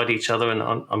alongside each other? And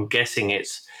I'm guessing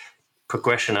it's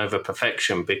progression over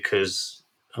perfection, because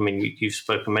I mean you've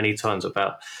spoken many times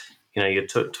about, you're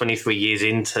 23 years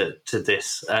into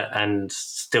this and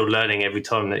still learning every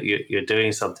time that you're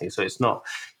doing something. So you're not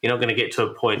going to get to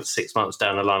a point 6 months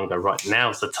down the line and go, right,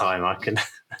 now's the time I can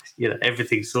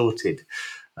everything's sorted.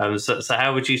 So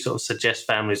how would you sort of suggest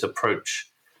families approach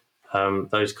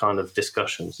those kind of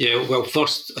discussions? Yeah, well,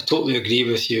 first, I totally agree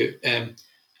with you.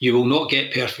 You will not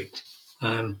get perfect.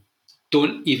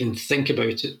 Don't even think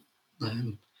about it.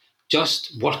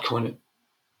 Just work on it.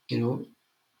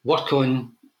 Work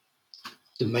on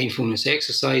the mindfulness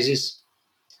exercises.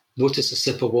 Notice a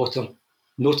sip of water.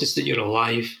 Notice that you're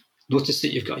alive. Notice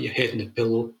that you've got your head in a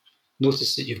pillow.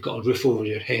 Notice that you've got a roof over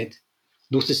your head.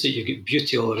 Notice that you've got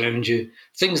beauty all around you.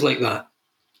 Things like that.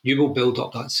 You will build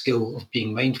up that skill of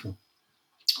being mindful.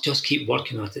 Just keep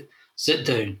working at it. Sit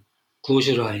down, close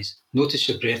your eyes, notice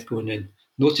your breath going in,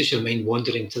 notice your mind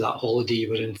wandering to that holiday you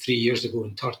were in 3 years ago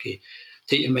in Turkey.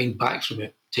 Take your mind back from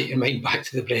it, take your mind back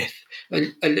to the breath.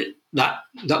 And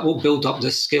that will build up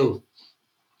this skill.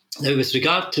 Now, with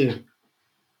regard to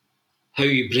how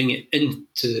you bring it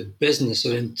into the business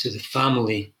or into the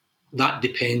family, that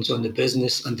depends on the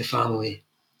business and the family.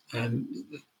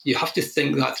 You have to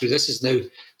think that through. This is now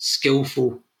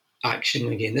skillful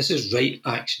action again. This is right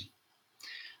action.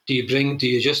 Do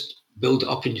you just build it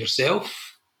up in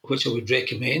yourself, which I would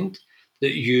recommend,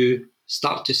 that you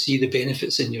start to see the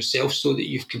benefits in yourself so that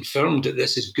you've confirmed that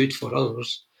this is good for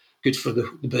others, good for the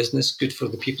business, good for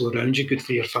the people around you, good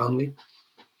for your family.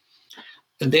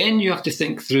 And then you have to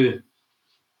think through,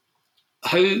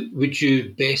 how would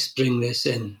you best bring this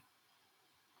in?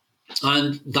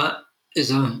 And that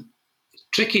is a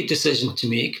tricky decision to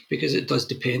make, because it does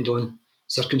depend on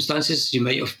circumstances. You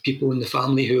might have people in the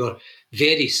family who are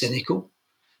very cynical,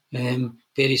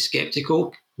 very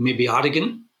sceptical, maybe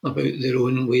arrogant about their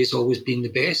own ways always being the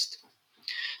best.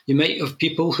 You might have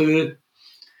people who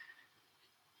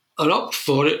are up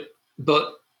for it,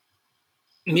 but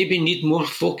maybe need more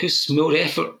focus, more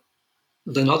effort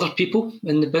than other people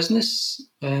in the business.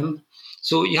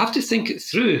 So you have to think it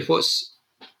through. What's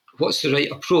the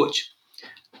right approach?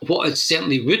 What I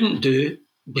certainly wouldn't do,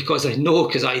 because I know,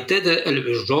 because I did it and it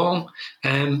was wrong,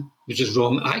 which is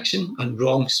wrong action and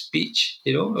wrong speech,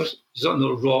 or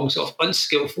not wrong, sort of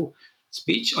unskillful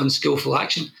speech, unskillful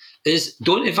action, is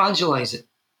don't evangelize it.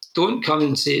 Don't come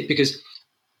and say it, because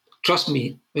trust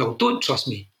me, don't trust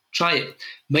me, try it.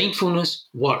 Mindfulness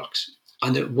works,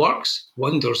 and it works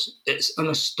wonders. It's an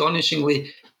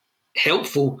astonishingly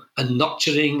helpful and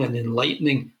nurturing and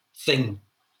enlightening thing.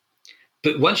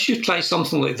 But once you try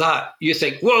something like that, you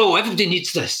think, whoa, everybody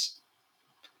needs this.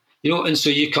 And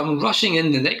so you come rushing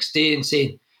in the next day and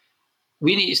saying,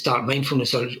 we need to start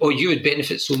mindfulness, or you would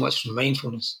benefit so much from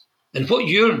mindfulness. And what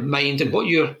your mind and what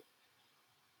your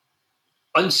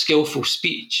unskillful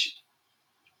speech,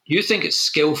 you think it's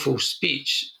skillful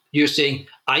speech. You're saying,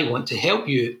 I want to help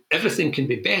you. Everything can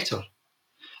be better.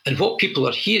 And what people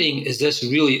are hearing is this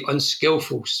really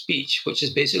unskillful speech, which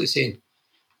is basically saying,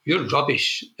 you're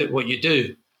rubbish at what you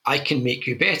do. I can make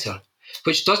you better,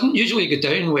 which doesn't usually go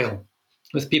down well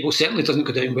with people. Certainly doesn't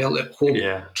go down well at home.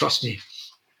 Yeah. Trust me.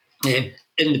 In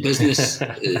the business,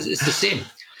 it's the same.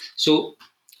 So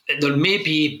there may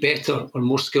be better or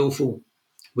more skillful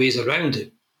ways around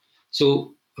it.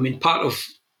 So, part of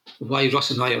why Russ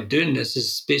and I are doing this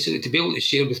is basically to be able to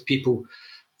share with people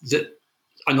that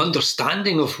an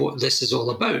understanding of what this is all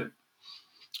about.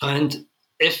 And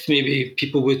if maybe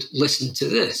people would listen to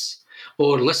this,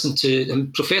 or listen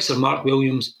to Professor Mark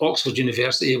Williams, Oxford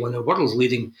University, one of the world's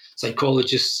leading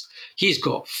psychologists, he's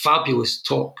got fabulous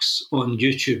talks on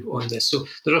YouTube on this. So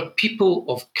there are people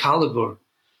of caliber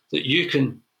that you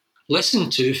can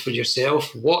listen to for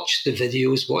yourself, watch the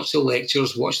videos, watch the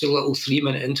lectures, watch the little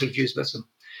 3-minute interviews with them,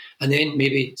 and then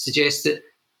maybe suggest that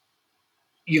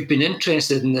you've been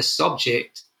interested in this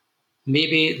subject.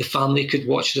 Maybe the family could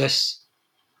watch this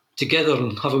together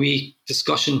and have a wee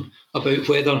discussion about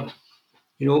whether,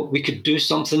 we could do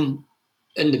something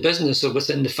in the business or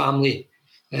within the family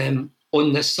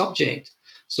on this subject.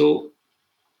 So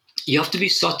you have to be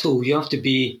subtle. You have to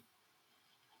be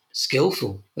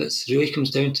skillful. It really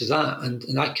comes down to that.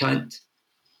 And I can't,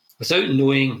 without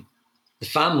knowing the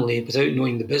family, without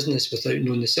knowing the business, without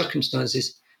knowing the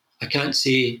circumstances, I can't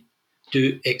say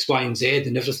do X, Y, and Z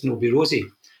and everything will be rosy.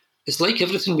 It's like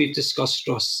everything we've discussed,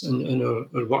 Russ, in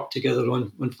our work together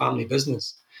on family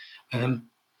business.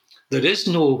 There is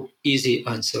no easy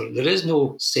answer. There is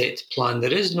no set plan.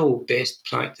 There is no best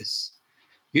practice.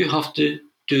 You have to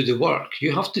do the work.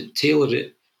 You have to tailor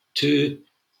it to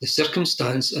the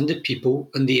circumstance and the people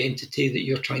and the entity that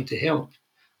you're trying to help.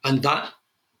 And that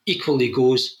equally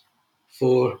goes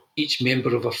for each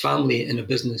member of a family in a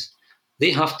business.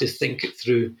 They have to think it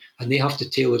through and they have to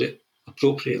tailor it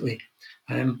appropriately.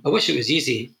 I wish it was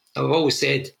easy. I've always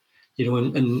said, in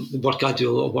the work I do,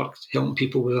 a lot of work helping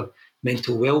people with their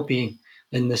mental well-being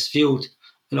in this field.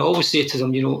 And I always say to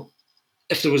them,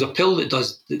 if there was a pill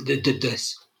that did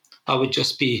this, I would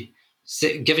just be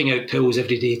giving out pills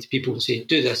every day to people who say,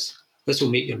 do this. This will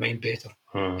make your mind better.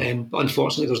 But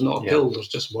unfortunately, there's not a pill. There's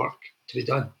just work to be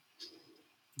done.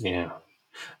 Yeah.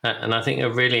 And I think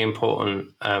a really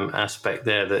important aspect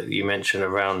there that you mentioned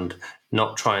around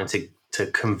not trying to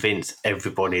convince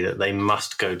everybody that they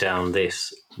must go down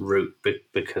this route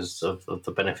because of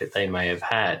the benefit they may have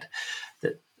had,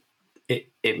 that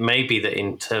it may be that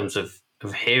in terms of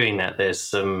hearing that there's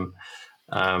some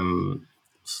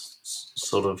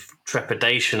sort of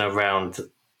trepidation around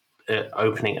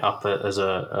opening up as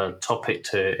a topic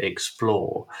to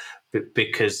explore,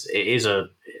 because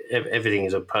everything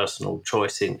is a personal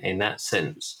choice in that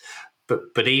sense.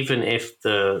 But even if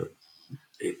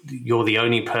you're the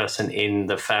only person in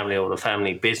the family or the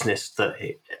family business that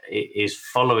is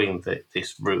following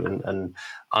this route and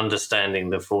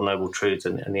understanding the Four Noble Truths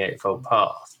and the Eightfold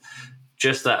Path,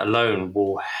 just that alone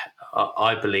will,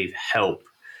 I believe, help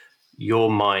your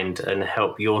mind and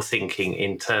help your thinking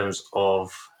in terms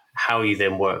of how you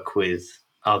then work with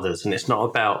others. And it's not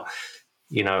about,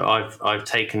 I've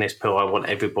taken this pill, I want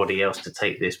everybody else to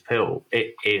take this pill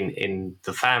in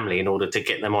the family in order to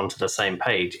get them onto the same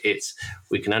page. It's,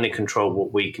 we can only control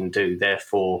what we can do,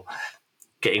 therefore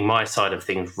getting my side of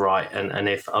things right. And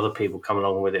if other people come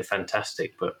along with it,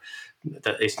 fantastic. But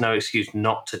it's no excuse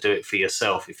not to do it for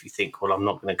yourself if you think, well, I'm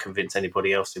not going to convince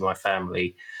anybody else in my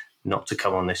family not to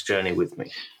come on this journey with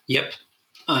me. Yep.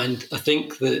 And I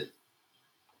think that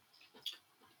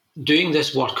doing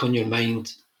this work on your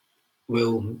mind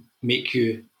will make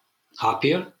you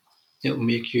happier. It will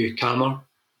make you calmer.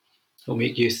 It will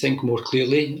make you think more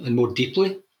clearly and more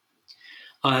deeply.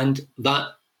 And that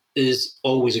is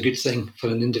always a good thing for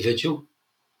an individual.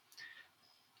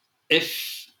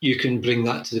 If you can bring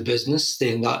that to the business,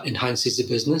 then that enhances the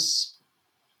business.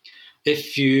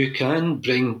 If you can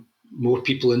bring more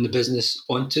people in the business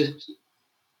onto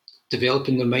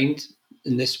developing their mind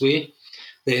in this way,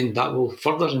 then that will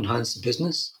further enhance the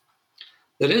business.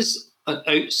 There is an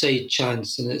outside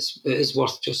chance, and it is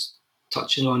worth just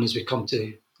touching on as we come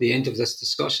to the end of this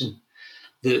discussion,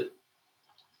 that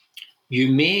you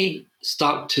may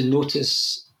start to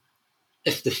notice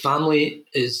if the family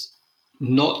is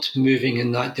not moving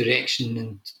in that direction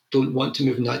and don't want to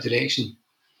move in that direction,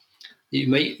 you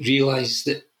might realise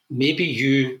that maybe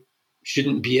you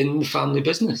shouldn't be in the family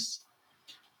business.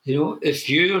 If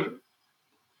your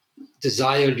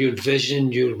desire, your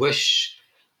vision, your wish,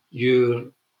 your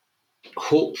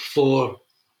hope for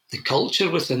the culture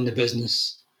within the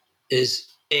business is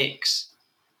X,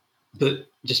 but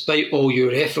despite all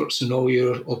your efforts and all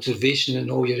your observation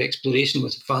and all your exploration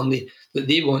with the family that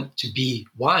they want to be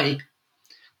Y,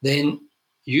 then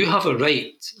you have a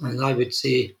right, and I would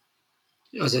say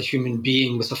as a human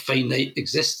being with a finite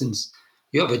existence,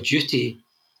 you have a duty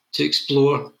to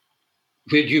explore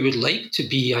where you would like to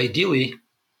be ideally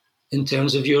in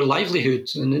terms of your livelihood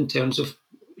and in terms of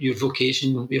your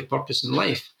vocation, your purpose in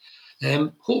life.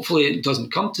 Hopefully it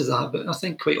doesn't come to that, but I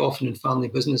think quite often in family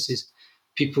businesses,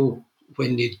 people,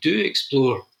 when they do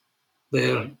explore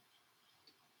their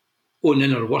own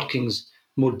inner workings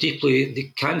more deeply,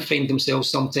 they can find themselves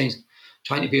sometimes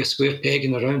trying to be a square peg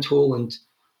in a round hole, and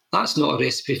that's not a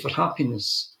recipe for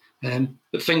happiness.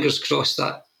 But fingers crossed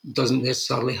that doesn't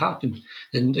necessarily happen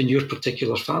in your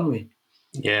particular family.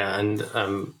 Yeah, and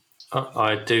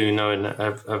I do know, and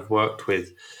I've worked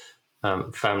with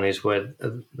families where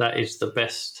that is the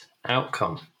best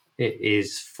outcome. It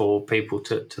is for people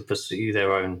to pursue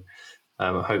their own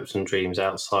hopes and dreams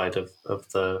outside of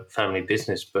the family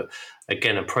business. But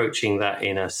again, approaching that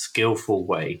in a skillful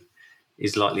way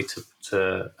is likely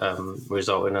to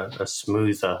result in a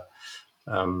smoother,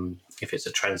 if it's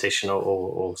a transition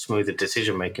or smoother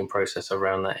decision-making process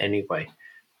around that anyway.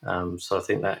 So I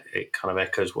think that it kind of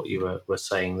echoes what you were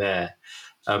saying there.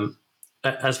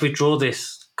 As we draw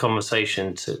this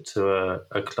conversation to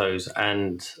a close,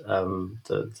 and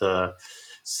the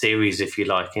series, if you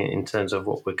like, in terms of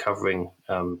what we're covering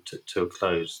to a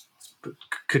close.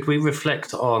 Could we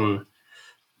reflect on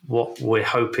what we're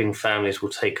hoping families will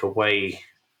take away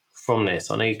from this?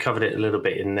 I know you covered it a little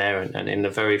bit in there, and in the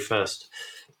very first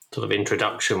sort of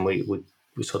introduction, we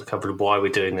sort of covered why we're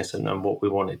doing this and what we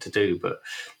wanted to do. But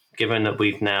given that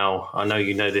we've now, I know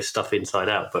you know this stuff inside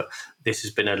out, but this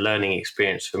has been a learning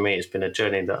experience for me. It's been a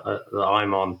journey that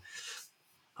I'm on.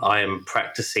 I am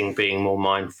practicing being more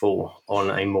mindful on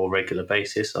a more regular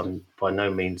basis. I'm by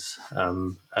no means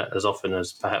as often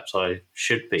as perhaps I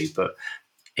should be, but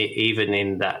even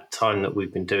in that time that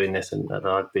we've been doing this and that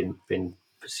I've been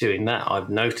pursuing that, I've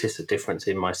noticed a difference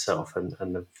in myself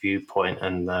and the viewpoint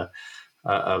and a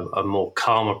more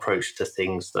calm approach to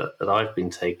things that I've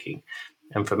been taking.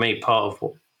 And for me, part of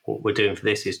what we're doing for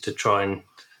this is to try and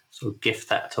sort of gift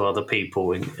that to other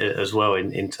people as well,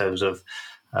 in terms of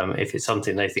if it's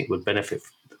something they think would benefit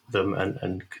them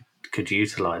and could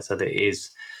utilize, that it is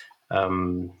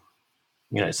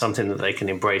it's something that they can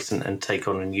embrace and take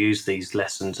on and use these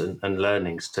lessons and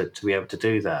learnings to be able to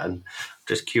do that. And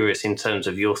just curious in terms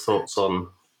of your thoughts on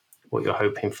what you're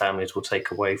hoping families will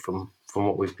take away from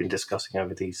what we've been discussing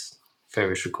over these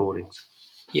various recordings.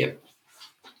 Yep.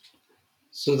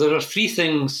 So there are three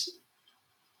things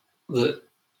that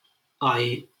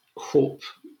I hope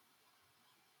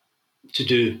to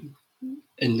do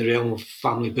in the realm of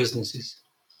family businesses.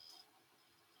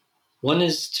 One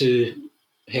is to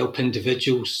help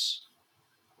individuals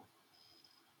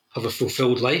have a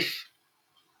fulfilled life,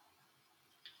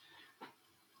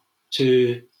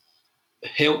 to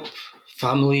help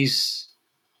families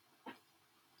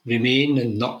remain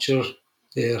and nurture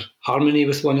their harmony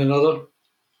with one another,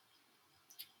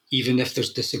 even if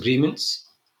there's disagreements.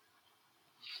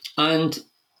 And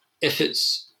if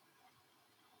it's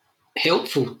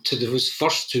helpful to those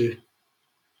first two,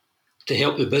 to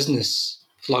help the business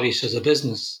flourish as a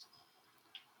business.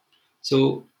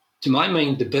 So, to my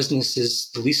mind, the business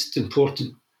is the least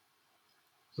important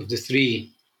of the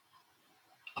three.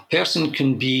 A person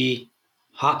can be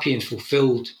happy and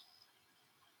fulfilled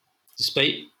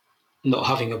despite not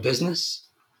having a business,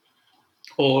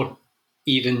 or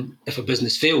even if a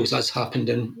business fails, as happened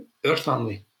in our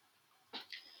family.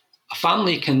 A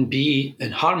family can be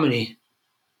in harmony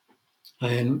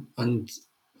and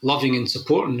loving and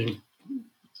supporting and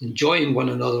enjoying one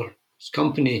another's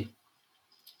company,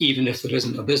 even if there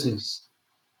isn't a business,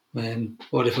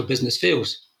 or if a business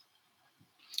fails.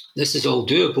 This is all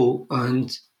doable,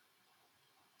 and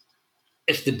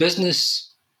if the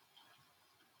business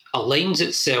aligns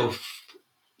itself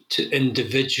to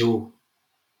individual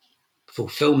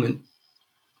fulfillment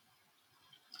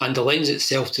and aligns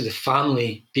itself to the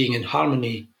family being in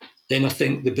harmony, then I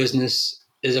think the business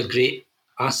is a great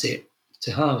asset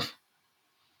to have.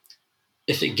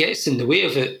 If it gets in the way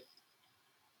of it,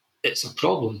 it's a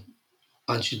problem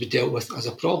and should be dealt with as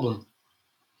a problem.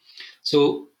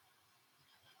 So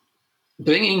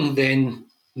bringing then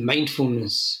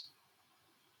mindfulness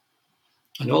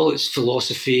and all its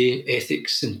philosophy,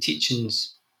 ethics and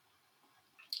teachings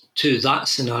to that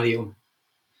scenario,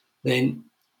 then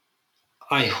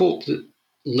I hope that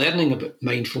learning about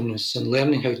mindfulness and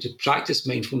learning how to practice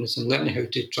mindfulness and learning how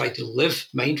to try to live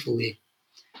mindfully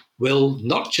will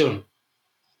nurture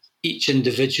each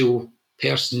individual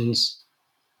person's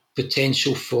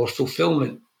potential for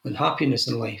fulfillment and happiness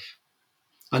in life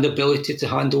and ability to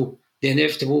handle the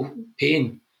inevitable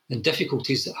pain and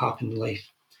difficulties that happen in life.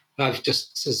 I've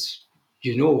just, as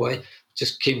you know, I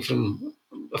just came from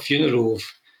a funeral of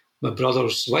my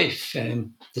brother's wife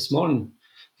this morning,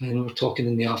 and we're talking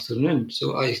in the afternoon.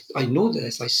 So I know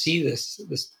this, I see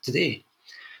this today.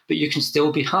 But you can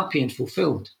still be happy and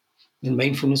fulfilled, and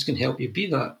mindfulness can help you be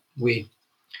that way.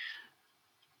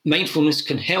 Mindfulness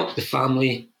can help the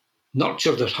family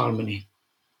nurture their harmony,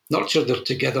 nurture their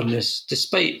togetherness,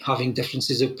 despite having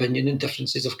differences of opinion and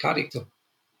differences of character.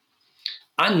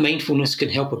 And mindfulness can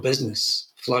help a business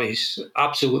flourish,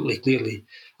 absolutely clearly.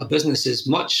 A business is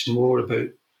much more about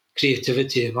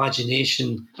creativity,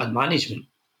 imagination, and management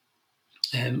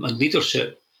and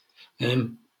leadership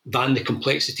than the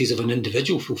complexities of an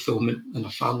individual fulfillment and a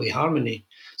family harmony.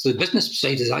 So the business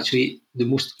side is actually the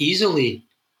most easily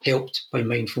helped by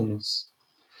mindfulness.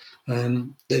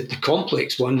 The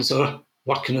complex ones are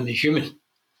working on the human.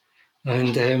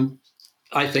 And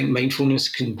I think mindfulness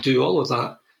can do all of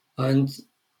that. And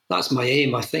that's my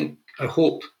aim. I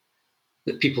hope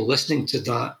that people listening to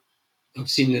that have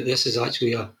seen that this is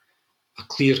actually a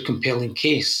clear, compelling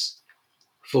case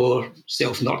for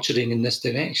self-nurturing in this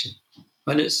direction.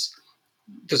 And there's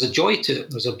a joy to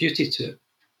it, there's a beauty to it.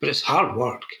 but it's hard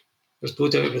work. There's no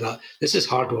doubt about that. This is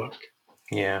hard work.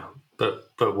 Yeah,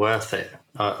 but worth it.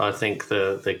 I think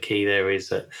the key there is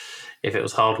that if it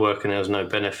was hard work and there was no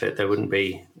benefit, there wouldn't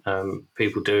be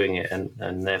people doing it,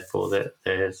 and therefore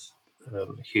there's a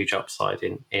huge upside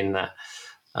in that.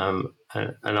 And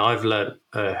I've learned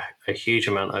a huge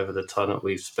amount over the time that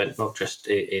we've spent, not just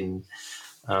in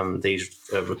these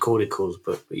recorded calls,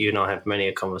 but you and I have many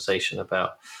a conversation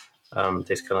about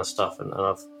this kind of stuff, and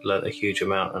I've learned a huge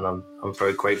amount, and I'm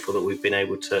very grateful that we've been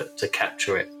able to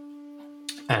capture it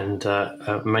and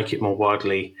make it more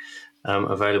widely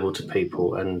available to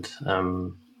people, and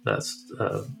that's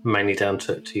mainly down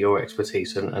to your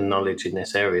expertise and knowledge in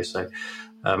this area. So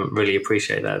really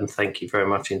appreciate that, and thank you very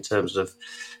much in terms of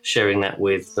sharing that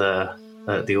with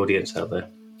the audience out there.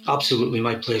 Absolutely,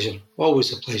 my pleasure.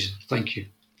 Always a pleasure. Thank you.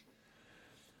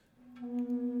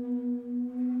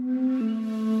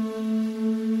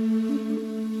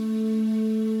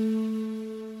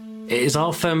 It is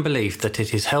our firm belief that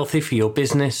it is healthy for your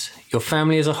business, your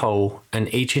family as a whole,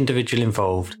 and each individual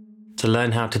involved to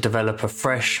learn how to develop a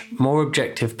fresh, more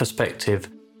objective perspective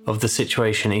of the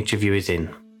situation each of you is in,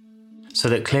 so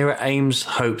that clearer aims,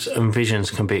 hopes, and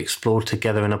visions can be explored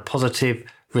together in a positive,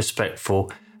 respectful,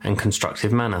 and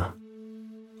constructive manner.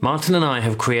 Martin and I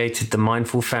have created the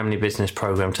Mindful Family Business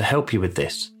Program to help you with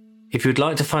this. If you'd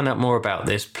like to find out more about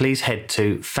this, please head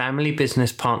to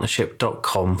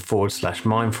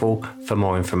familybusinesspartnership.com/mindful for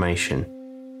more information.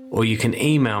 Or you can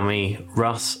email me,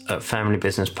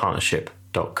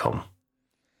 russ@familybusinesspartnership.com.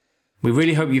 We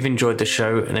really hope you've enjoyed the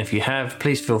show, and if you have,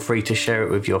 please feel free to share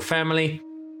it with your family,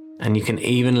 and you can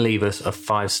even leave us a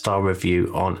 5-star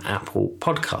review on Apple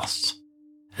Podcasts.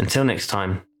 Until next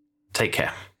time, take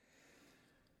care.